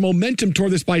kinds of momentum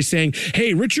toward this by saying,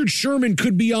 hey, Richard Sherman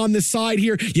could be on this side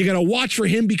here. You got to watch for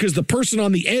him because the person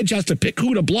on the edge has to pick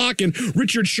who to block, and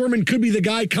Richard Sherman could be the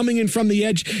guy coming in from the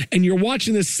edge. And you're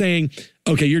watching this saying,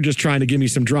 okay, you're just trying to give me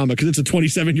some drama because it's a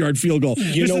 27-yard field goal.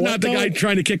 This is not the guy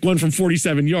trying to kick one from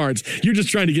 47 yards. You're just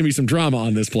trying to give me some drama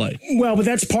on this play. Well, but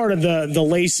that's part of the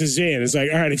laces in. It's like,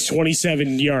 all right, it's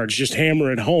 27 yards. Just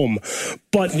hammer it home.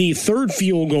 But the third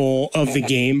field goal of the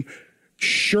game,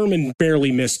 Sherman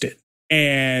barely missed it.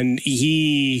 And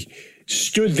he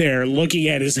stood there looking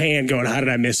at his hand going, how did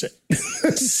I miss it?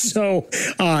 So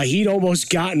he'd almost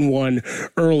gotten one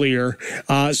earlier.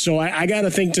 So I got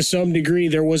to think to some degree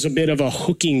there was a bit of a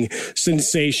hooking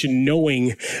sensation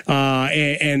knowing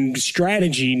and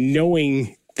strategy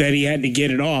knowing that he had to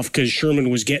get it off because Sherman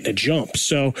was getting a jump.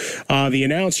 So the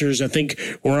announcers, I think,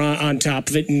 were on top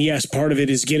of it. And yes, part of it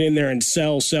is get in there and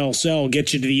sell,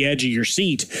 get you to the edge of your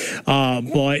seat.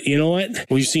 But you know what?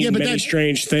 We've seen many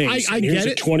strange things. I here's get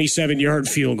it. A 27-yard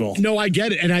field goal. No, I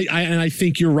get it. And I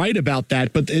think you're right about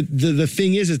that. But the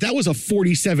thing is that was a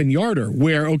 47-yarder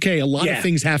where, okay, a lot of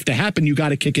things have to happen. You got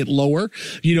to kick it lower.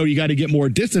 You got to get more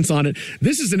distance on it.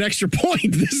 This is an extra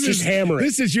point. This is hammering.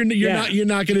 This is you're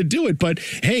not going to do it. But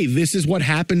hey, this is what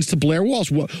happens to Blair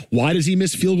Walsh. Why does he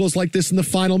miss field goals like this in the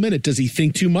final minute? Does he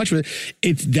think too much?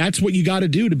 That's what you got to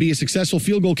do to be a successful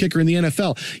field goal kicker in the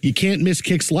NFL. You can't miss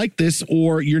kicks like this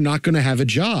or you're not going to have a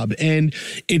job. And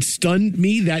it stunned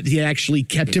me that he actually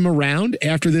kept him around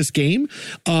after this game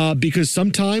because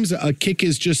sometimes a kick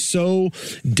is just so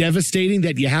devastating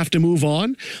that you have to move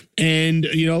on. And,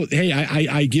 hey,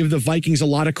 I give the Vikings a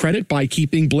lot of credit by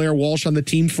keeping Blair Walsh on the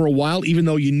team for a while, even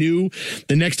though you knew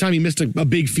the next time he missed a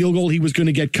big field goal, he was going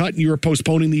to get cut and you were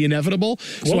postponing the inevitable.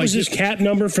 What was his cap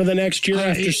number for the next year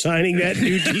after signing that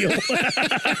new deal?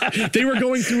 They were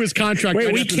going through his contract.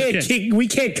 Wait, we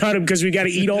can't cut him because we got to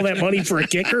eat all that money for a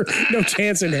kicker? No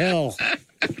chance in hell.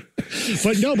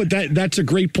 But that's a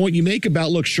great point you make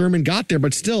about, look, Sherman got there,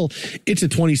 but still, it's a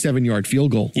 27-yard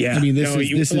field goal. Yeah. I mean, this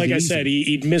is like easy. I said,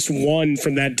 he'd missed one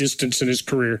from that distance in his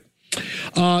career.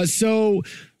 So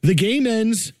the game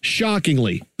ends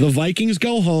shockingly. The Vikings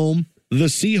go home. The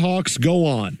Seahawks go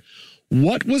on.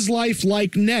 What was life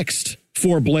like next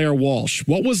for Blair Walsh?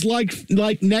 What was like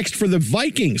next for the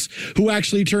Vikings, who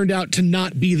actually turned out to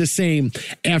not be the same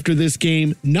after this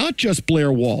game? Not just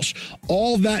Blair Walsh.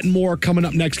 All that and more coming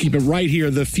up next. Keep it right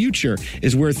here. The future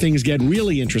is where things get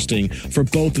really interesting for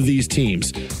both of these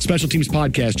teams. Special Teams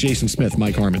Podcast, Jason Smith,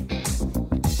 Mike Harmon.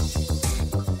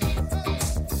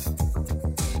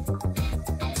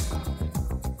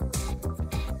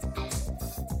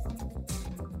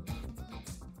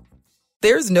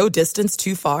 There's no distance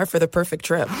too far for the perfect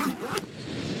trip.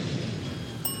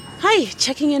 Hi,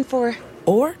 checking in for...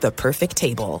 Or the perfect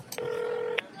table.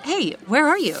 Hey, where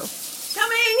are you?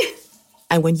 Coming!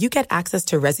 And when you get access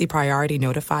to Resi Priority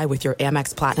Notify with your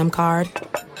Amex Platinum card...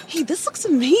 Hey, this looks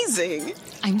amazing!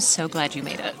 I'm so glad you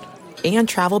made it. And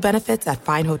travel benefits at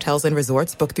fine hotels and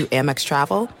resorts booked through Amex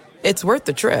Travel, it's worth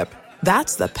the trip.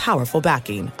 That's the powerful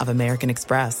backing of American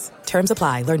Express. Terms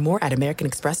apply. Learn more at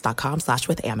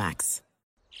americanexpress.com/withAmex.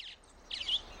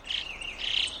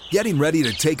 Getting ready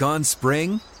to take on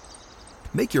spring?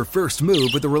 Make your first move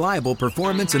with the reliable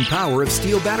performance and power of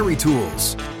Steel battery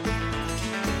tools.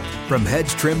 From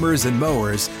hedge trimmers and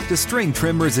mowers to string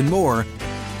trimmers and more,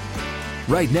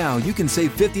 right now you can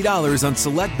save $50 on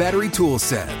select battery tool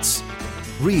sets.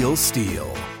 Real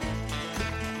Steel.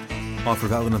 Offer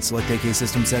valid on select AK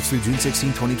system sets through June 16,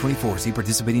 2024. See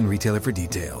participating retailer for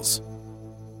details.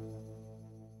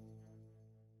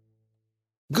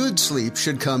 Good sleep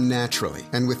should come naturally,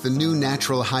 and with the new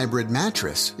Natural Hybrid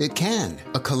mattress, it can.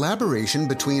 A collaboration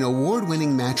between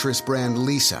award-winning mattress brand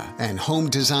Leesa and home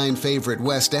design favorite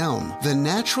West Elm, the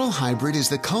Natural Hybrid is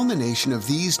the culmination of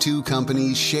these two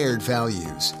companies' shared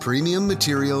values: premium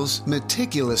materials,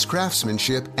 meticulous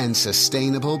craftsmanship, and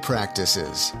sustainable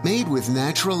practices. Made with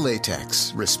natural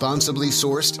latex, responsibly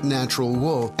sourced natural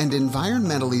wool, and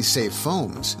environmentally safe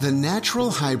foams, the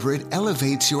Natural Hybrid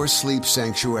elevates your sleep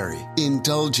sanctuary,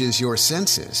 indulges your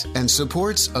senses, and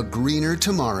supports a greener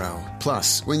tomorrow.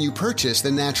 Plus, when you purchase the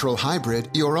Natural Hybrid,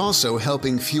 you're also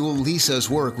helping fuel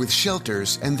Leesa's work with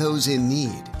shelters and those in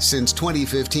need. Since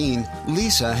 2015,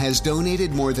 Leesa has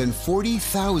donated more than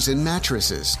 40,000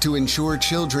 mattresses to ensure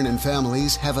children and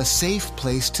families have a safe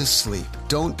place to sleep.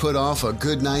 Don't put off a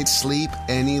good night's sleep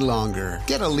any longer.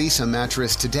 Get a Leesa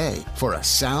mattress today for a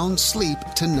sound sleep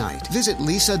tonight. Visit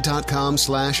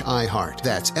leesa.com/iHeart.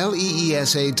 That's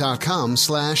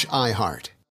LEESA.com/iHeart.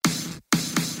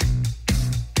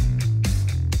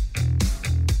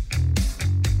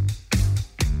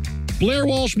 Blair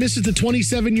Walsh misses the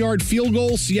 27-yard field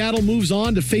goal. Seattle moves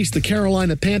on to face the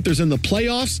Carolina Panthers in the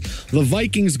playoffs. The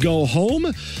Vikings go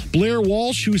home. Blair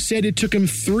Walsh, who said it took him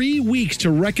 3 weeks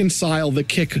to reconcile the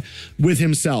kick with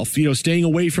himself, staying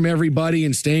away from everybody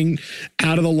and staying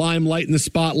out of the limelight and the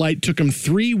spotlight, took him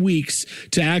 3 weeks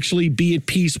to actually be at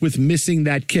peace with missing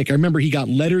that kick. I remember he got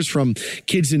letters from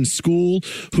kids in school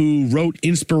who wrote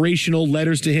inspirational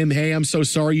letters to him. Hey, I'm so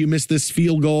sorry you missed this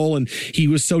field goal. And he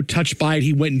was so touched by it.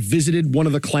 He went and visited visited one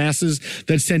of the classes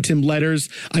that sent him letters.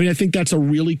 I mean, I think that's a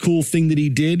really cool thing that he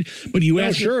did. But you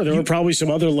asked, sure, there were probably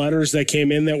some other letters that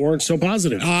came in that weren't so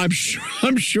positive.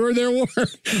 I'm sure there were.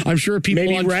 I'm sure people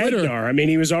maybe on Twitter. Ragnar. I mean,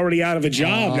 he was already out of a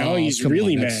job. Now he's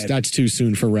really mad. That's too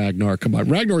soon for Ragnar. Come on,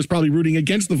 Ragnar was probably rooting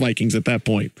against the Vikings at that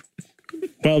point.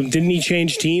 Well, didn't he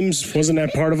change teams? Wasn't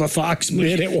that part of a Fox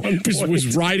bid at one point?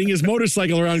 Was riding his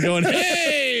motorcycle around going,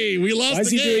 hey, we lost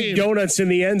the game. Why is he doing donuts in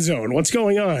the end zone? What's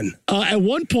going on? At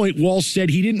one point, Walsh said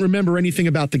he didn't remember anything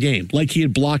about the game, like he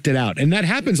had blocked it out. And that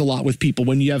happens a lot with people.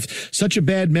 When you have such a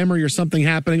bad memory or something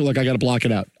happening, look, I got to block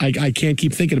it out. I can't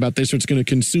keep thinking about this or it's going to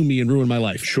consume me and ruin my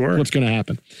life. Sure. What's going to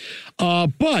happen?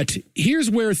 But here's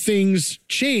where things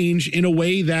change in a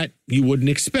way that you wouldn't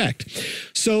expect.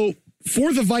 So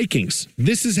for the Vikings,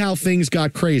 this is how things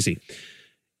got crazy.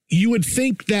 You would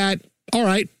think that, all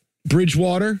right,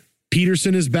 Bridgewater,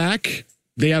 Peterson is back.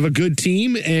 They have a good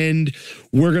team, and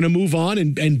we're going to move on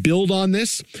and build on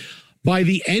this. By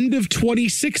the end of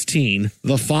 2016,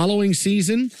 the following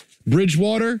season,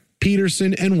 Bridgewater,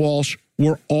 Peterson, and Walsh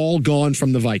were all gone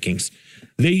from the Vikings.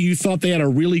 You thought they had a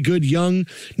really good young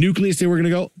nucleus they were going to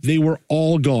go. They were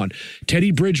all gone.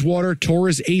 Teddy Bridgewater tore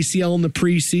his ACL in the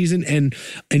preseason and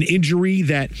an injury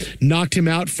that knocked him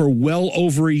out for well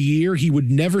over a year. He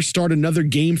would never start another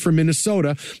game for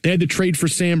Minnesota. They had to trade for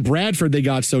Sam Bradford. They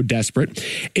got so desperate.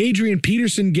 Adrian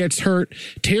Peterson gets hurt,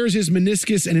 tears his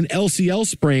meniscus and an LCL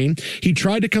sprain. He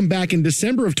tried to come back in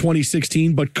December of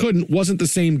 2016, but couldn't, wasn't the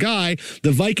same guy.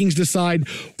 The Vikings decide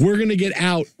we're going to get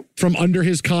out from under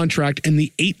his contract and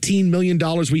the $18 million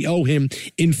we owe him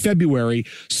in February.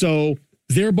 So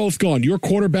they're both gone. Your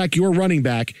quarterback, your running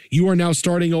back, you are now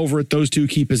starting over at those two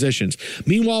key positions.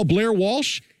 Meanwhile, Blair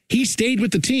Walsh, he stayed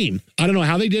with the team. I don't know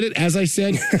how they did it. As I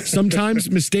said,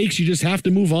 sometimes mistakes, you just have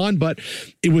to move on, but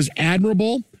it was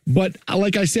admirable. But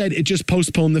like I said, it just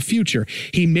postponed the future.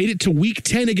 He made it to week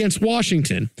 10 against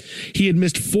Washington. He had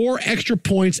missed 4 extra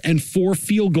points and 4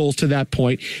 field goals to that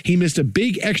point. He missed a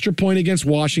big extra point against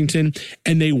Washington,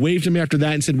 and they waived him after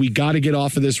that and said, we got to get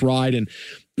off of this ride. And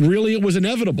really, it was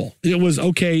inevitable. It was,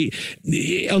 okay,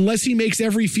 unless he makes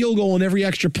every field goal and every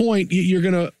extra point, you're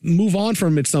going to move on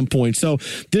from him at some point. So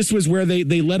this was where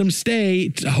they let him stay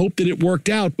to hope that it worked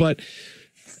out. But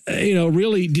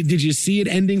really, did you see it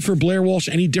ending for Blair Walsh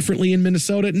any differently in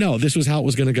Minnesota? No, this was how it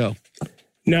was going to go.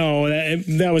 No,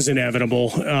 that was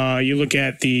inevitable. You look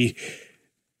at the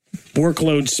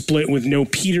workload split with no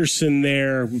Peterson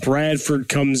there. Bradford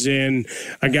comes in,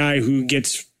 a guy who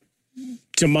gets,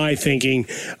 to my thinking,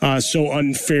 so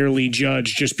unfairly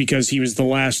judged just because he was the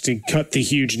last to cut the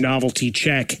huge novelty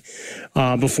check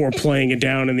before playing it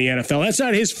down in the NFL. That's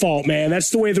not his fault, man.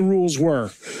 That's the way the rules were.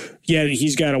 Yeah,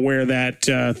 he's got to wear that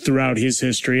throughout his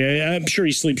history. I'm sure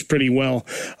he sleeps pretty well,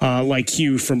 like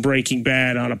Hugh from Breaking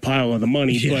Bad, on a pile of the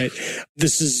money. Yeah. But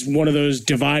this is one of those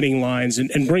dividing lines,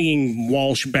 and bringing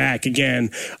Walsh back again,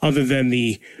 other than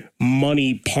the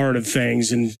money part of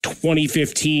things. In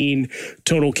 2015,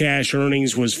 total cash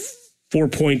earnings was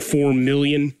 $4.4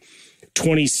 million.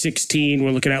 2016, we're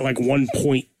looking at like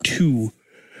 1.2.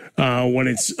 When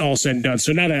it's all said and done.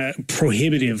 So not a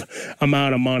prohibitive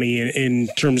amount of money in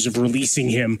terms of releasing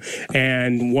him.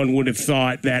 And one would have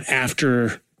thought that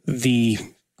after the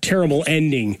terrible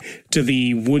ending to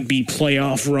the would-be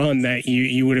playoff run that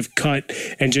you would have cut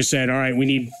and just said, all right, we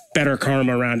need better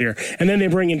karma around here. And then they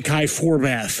bring in Kai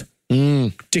Forbath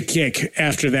to kick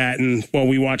after that. And, well,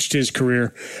 we watched his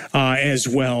career as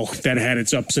well. That had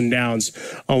its ups and downs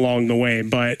along the way.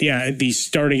 But, yeah, the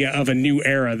starting of a new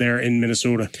era there in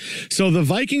Minnesota. So the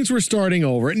Vikings were starting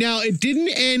over. Now, it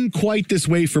didn't end quite this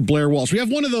way for Blair Walsh. We have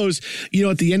one of those,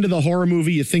 at the end of the horror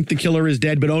movie, you think the killer is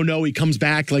dead, but oh no, he comes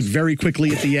back like very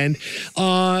quickly at the end.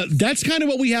 That's kind of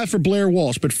what we have for Blair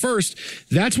Walsh. But first,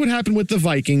 that's what happened with the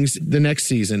Vikings the next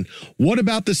season. What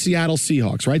about the Seattle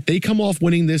Seahawks, right? They come off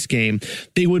winning this game.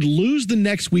 They would lose the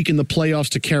next week in the playoffs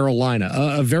to Carolina,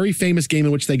 a very famous game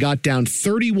in which they got down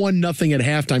 31-0 at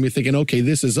halftime. You're thinking, okay,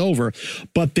 this is over.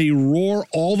 But they roar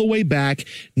all the way back,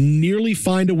 nearly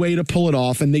find a way to pull it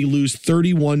off, and they lose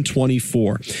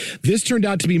 31-24. This turned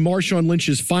out to be Marshawn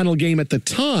Lynch's final game at the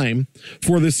time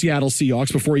for the Seattle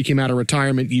Seahawks before he came out of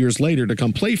retirement years later to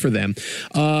come play for them.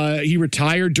 He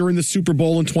retired during the Super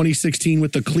Bowl in 2016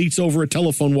 with the cleats over a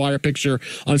telephone wire picture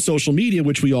on social media,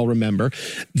 which we all remember.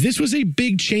 This was a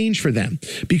big change for them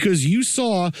because you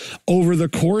saw over the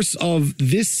course of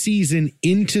this season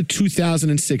into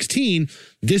 2016,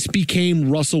 this became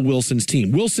Russell Wilson's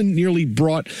team. Wilson nearly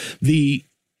brought the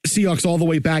Seahawks all the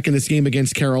way back in this game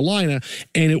against Carolina,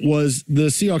 and it was the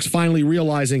Seahawks finally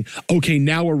realizing, okay,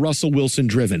 now we're Russell Wilson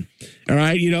driven. All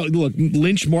right, look,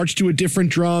 Lynch marched to a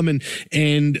different drum,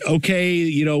 and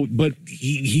okay, but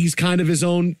he's kind of his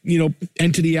own,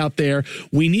 entity out there.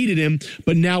 We needed him,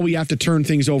 but now we have to turn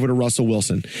things over to Russell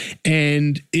Wilson.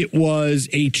 And it was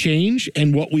a change,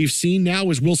 and what we've seen now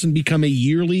is Wilson become a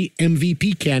yearly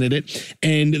MVP candidate,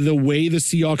 and the way the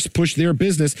Seahawks push their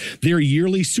business, they're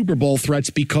yearly Super Bowl threats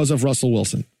because of Russell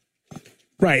Wilson.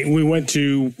 Right, we went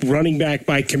to running back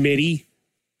by committee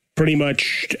pretty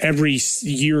much every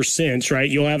year since, right?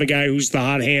 You'll have a guy who's the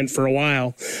hot hand for a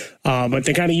while, but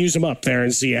they kind of use him up there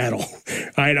in Seattle.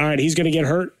 All right, he's going to get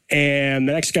hurt, and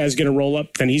the next guy's going to roll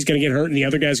up, then he's going to get hurt, and the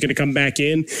other guy's going to come back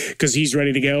in because he's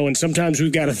ready to go. And sometimes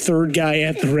we've got a third guy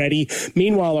at the ready.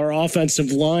 Meanwhile, our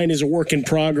offensive line is a work in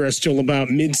progress till about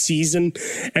mid-season,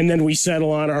 and then we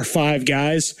settle on our 5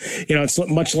 guys. It's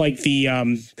much like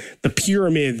the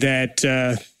pyramid that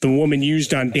the woman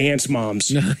used on Dance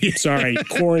Moms. Sorry,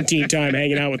 quarantine time,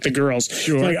 hanging out with the girls.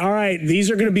 Sure. It's like, all right, these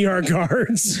are going to be our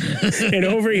guards. And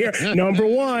over here, number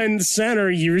 1, center,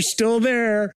 you're still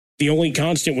there. The only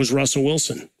constant was Russell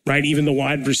Wilson, right? Even the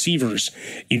wide receivers.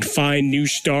 You'd find new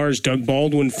stars. Doug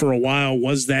Baldwin for a while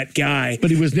was that guy.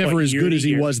 But he was never as good as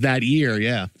he was that year,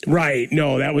 yeah. Right.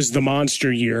 No, that was the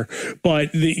monster year.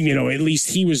 But, at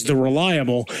least he was the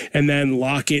reliable. And then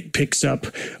Lockett picks up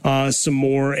some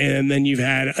more. And then you've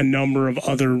had a number of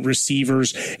other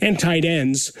receivers and tight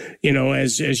ends,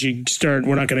 as you start.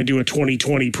 We're not going to do a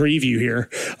 2020 preview here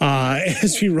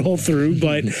as we roll through,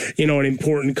 but, an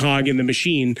important cog in the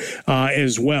machine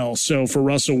as well. So for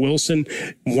Russell Wilson,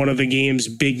 one of the game's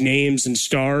big names and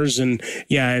stars. And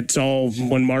yeah, it's all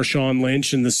when Marshawn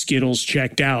Lynch and the Skittles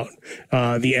checked out,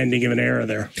 the ending of an era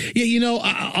there.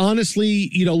 Yeah, honestly,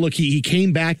 look, he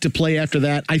came back to play after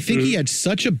that. I think he had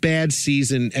such a bad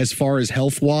season as far as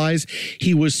health-wise.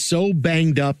 He was so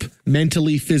banged up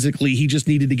mentally, physically, he just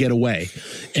needed to get away.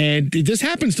 And this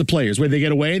happens to players where they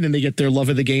get away and then they get their love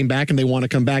of the game back and they want to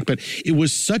come back. But it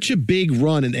was such a big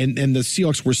run, and the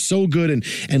Seahawks were so good,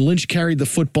 and Lynch carried the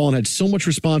football and had so much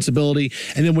responsibility.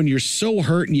 And then when you're so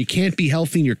hurt and you can't be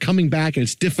healthy and you're coming back and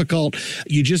it's difficult,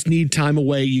 you just need time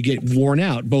away. You get worn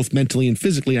out, both mentally and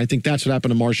physically. I think that's what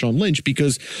happened to Marshawn Lynch,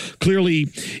 because clearly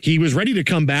he was ready to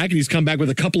come back, and he's come back with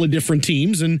a couple of different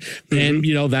teams, and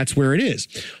that's where it is.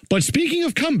 But speaking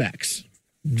of comebacks,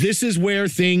 this is where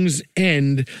things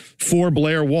end for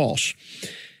Blair Walsh.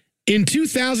 In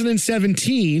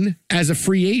 2017, as a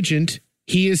free agent,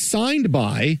 he is signed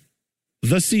by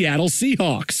the Seattle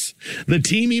Seahawks. The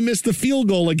team he missed the field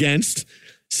goal against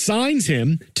signs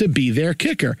him to be their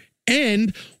kicker.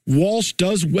 And Walsh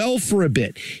does well for a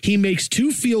bit. He makes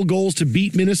 2 field goals to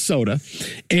beat Minnesota,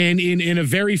 and in a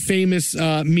very famous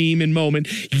meme and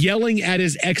moment, yelling at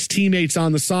his ex-teammates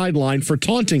on the sideline for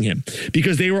taunting him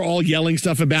because they were all yelling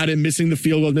stuff about him, missing the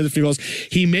field goals.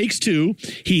 He makes 2.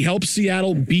 He helps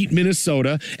Seattle beat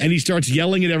Minnesota, and he starts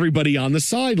yelling at everybody on the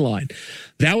sideline.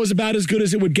 That was about as good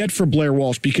as it would get for Blair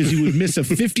Walsh, because he would miss a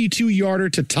 52-yarder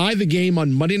to tie the game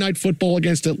on Monday Night Football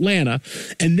against Atlanta.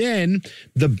 And then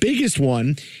the biggest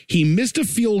one, he missed a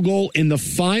field goal in the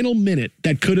final minute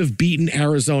that could have beaten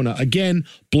Arizona. Again,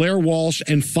 Blair Walsh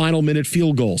and final minute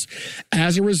field goals.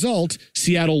 As a result,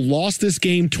 Seattle lost this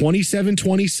game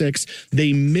 27-26.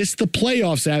 They missed the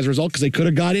playoffs as a result because they could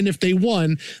have got in if they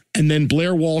won. And then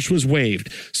Blair Walsh was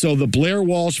waived. So the Blair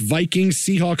Walsh Vikings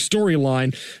Seahawks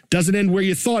storyline doesn't end where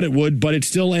you thought it would, but it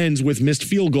still ends with missed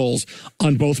field goals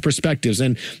on both perspectives.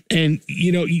 And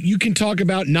you can talk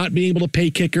about not being able to pay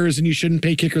kickers and you shouldn't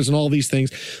pay kickers and all these things.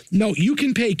 No, you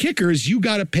can pay kickers. You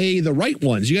got to pay the right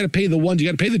ones. You got to pay the ones. You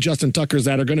got to pay the Justin Tuckers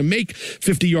that are going to make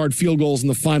 50-yard field goals in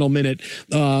the final minute.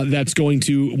 That's going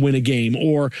to win a game,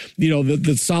 or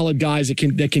the solid guys that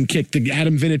can kick, the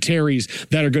Adam Vinatieri's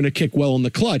that are going to kick well in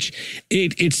the clutch.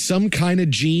 It's some kind of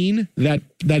gene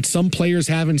that some players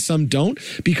have and some don't,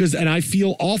 and I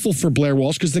feel awful for Blair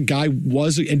Walsh because the guy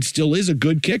was and still is a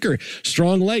good kicker,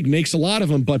 strong leg, makes a lot of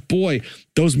them, but boy,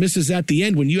 those misses at the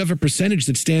end, when you have a percentage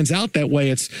that stands out that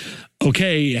way, it's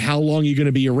okay, how long are you going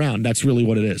to be around? That's really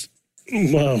what it is.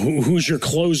 Well, who's your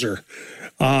closer?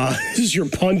 Is your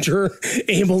punter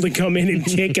able to come in and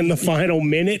kick in the final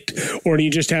minute, or do you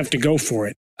just have to go for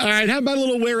it? All right, how about a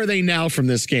little where are they now from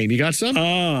this game? You got some?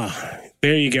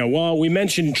 There you go. Well, we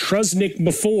mentioned Trusnick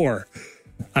before.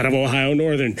 out of Ohio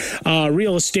Northern.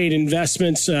 Real estate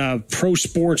investments, pro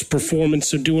sports performance,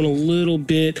 so doing a little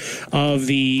bit of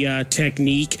the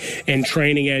technique and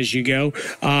training as you go.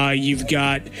 You've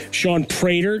got Sean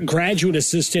Prater, graduate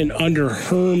assistant under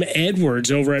Herm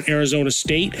Edwards over at Arizona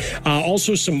State.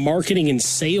 Also some marketing and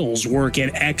sales work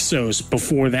at Exos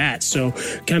before that, so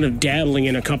kind of dabbling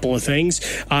in a couple of things.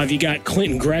 You got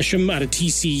Clinton Gresham out of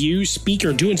TCU,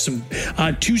 speaker, doing some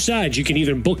two sides. You can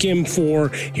either book him for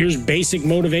here's basic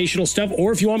motivational stuff,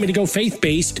 or if you want me to go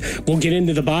faith-based, we'll get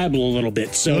into the Bible a little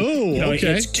bit. So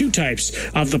it's two types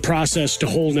of the process to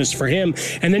wholeness for him.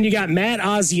 And then you got Matt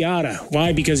Asiata.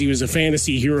 Why? Because he was a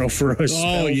fantasy hero for us.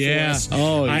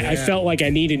 I felt like I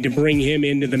needed to bring him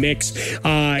into the mix.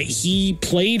 He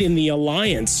played in the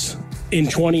Alliance in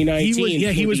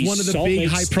 2019. He was one of the big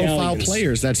high-profile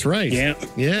players. That's right.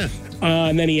 Yeah.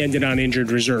 And then he ended on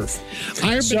injured reserve.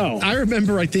 I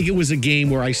remember, I think it was a game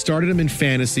where I started him in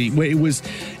fantasy. It was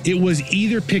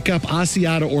either pick up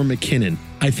Asiata or McKinnon,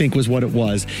 I think was what it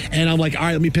was. And I'm like, all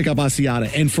right, let me pick up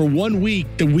Asiata. And for 1 week,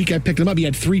 the week I picked him up, he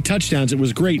had 3 touchdowns. It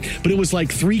was great. But it was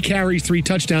like 3 carries, 3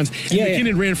 touchdowns. And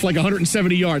McKinnon ran for like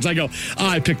 170 yards. I go,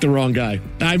 I picked the wrong guy.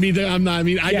 I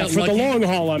got for lucky. the long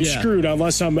haul, I'm screwed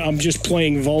unless I'm just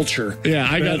playing vulture.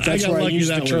 That's where I use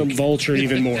the term vulture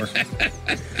even more.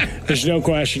 There's no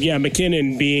question. Yeah,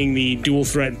 McKinnon being the dual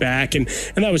threat back, and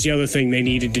that was the other thing they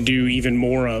needed to do even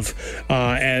more of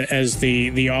as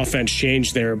the offense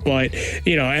changed there. But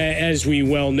as we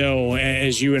well know,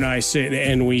 as you and I sit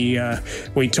and we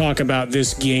talk about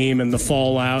this game and the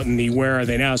fallout and the where are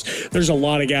they now, there's a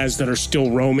lot of guys that are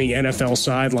still roaming NFL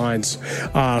sidelines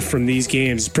from these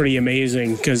games. It's pretty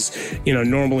amazing because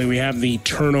normally we have the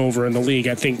turnover in the league.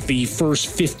 I think the first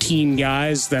 15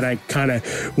 guys that I kind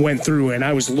of went through, and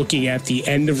I was looking at the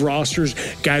end of rosters,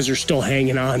 guys are still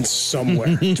hanging on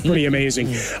somewhere. It's pretty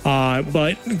amazing.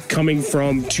 But coming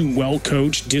from 2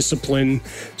 well-coached, disciplined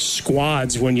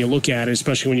squads, when you look at it,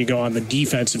 especially when you go on the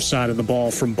defensive side of the ball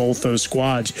from both those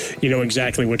squads, you know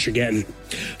exactly what you're getting.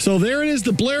 So there it is,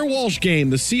 the Blair Walsh game.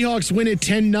 The Seahawks win at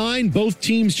 10-9. Both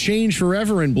teams change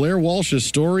forever, and Blair Walsh's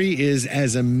story is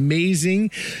as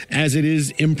amazing as it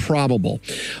is improbable.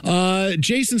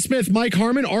 Jason Smith, Mike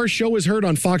Harmon, our show is heard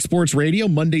on Fox Sports Radio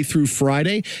Monday through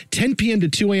Friday, 10 p.m. to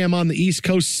 2 a.m. on the East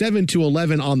Coast, 7 to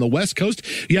 11 on the West Coast.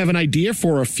 You have an idea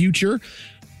for a future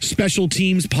Special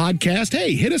Teams podcast?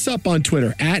 Hey, hit us up on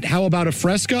Twitter at How About a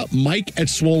Fresca, Mike at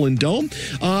Swollen Dome.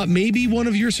 Maybe one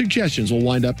of your suggestions will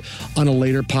wind up on a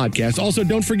later podcast. Also,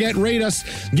 don't forget, rate us,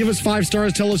 give us 5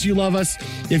 stars, tell us you love us.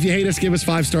 If you hate us, give us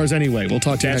 5 stars anyway. We'll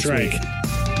talk to you next week.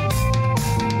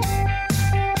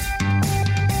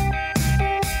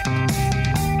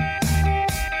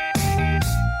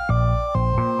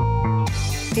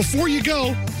 Before you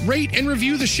go, rate and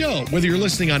review the show, whether you're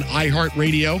listening on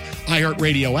iHeartRadio,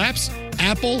 iHeartRadio apps,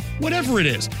 Apple, whatever it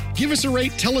is. Give us a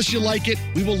rate, tell us you like it.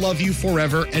 We will love you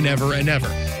forever and ever and ever.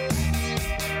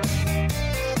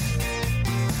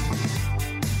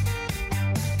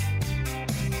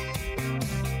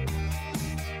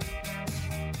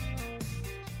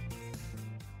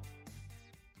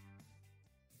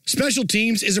 Special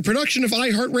Teams is a production of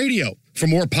iHeartRadio. For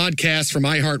more podcasts from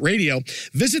iHeartRadio,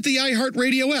 visit the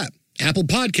iHeartRadio app, Apple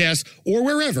Podcasts, or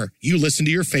wherever you listen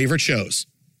to your favorite shows.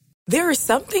 There are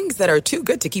some things that are too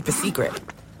good to keep a secret.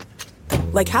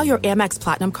 Like how your Amex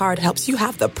Platinum card helps you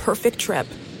have the perfect trip.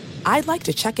 I'd like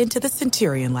to check into the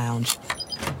Centurion Lounge.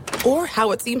 Or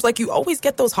how it seems like you always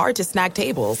get those hard-to-snag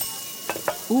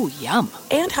tables. Ooh, yum.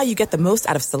 And how you get the most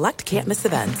out of select can't-miss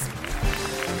events.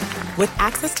 With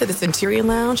access to the Centurion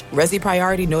Lounge, Resi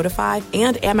Priority Notified,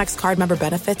 and Amex card member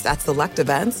benefits at select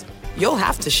events, you'll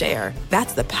have to share.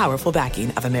 That's the powerful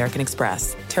backing of American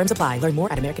Express. Terms apply. Learn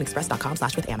more at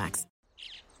americanexpress.com/withAmex.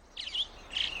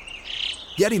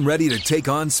 Getting ready to take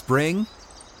on spring?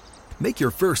 Make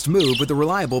your first move with the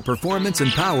reliable performance and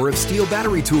power of Steel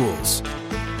battery tools.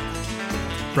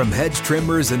 From hedge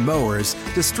trimmers and mowers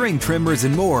to string trimmers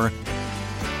and more,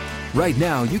 right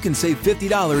now, you can save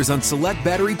 $50 on select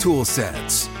battery tool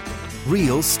sets.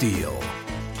 Real Steel.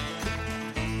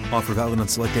 Offer valid on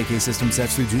select AK system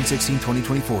sets through June 16,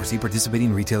 2024. See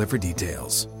participating retailer for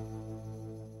details.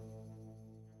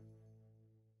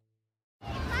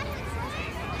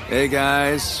 Hey,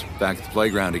 guys. Back at the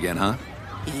playground again, huh?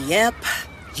 Yep.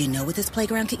 You know what this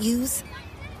playground could use?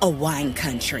 A wine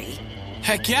country.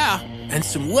 Heck yeah, and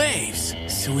some waves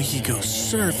so we could go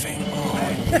surfing. Oh,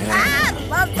 yeah.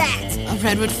 Love that. A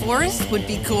redwood forest would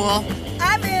be cool.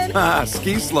 I'm in.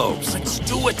 Ski slopes. Let's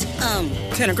do it.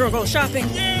 Can a girl go shopping?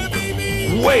 Yeah,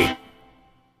 baby. Wait.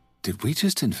 Did we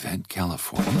just invent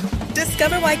California?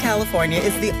 Discover why California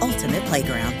is the ultimate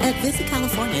playground at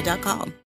visitcalifornia.com.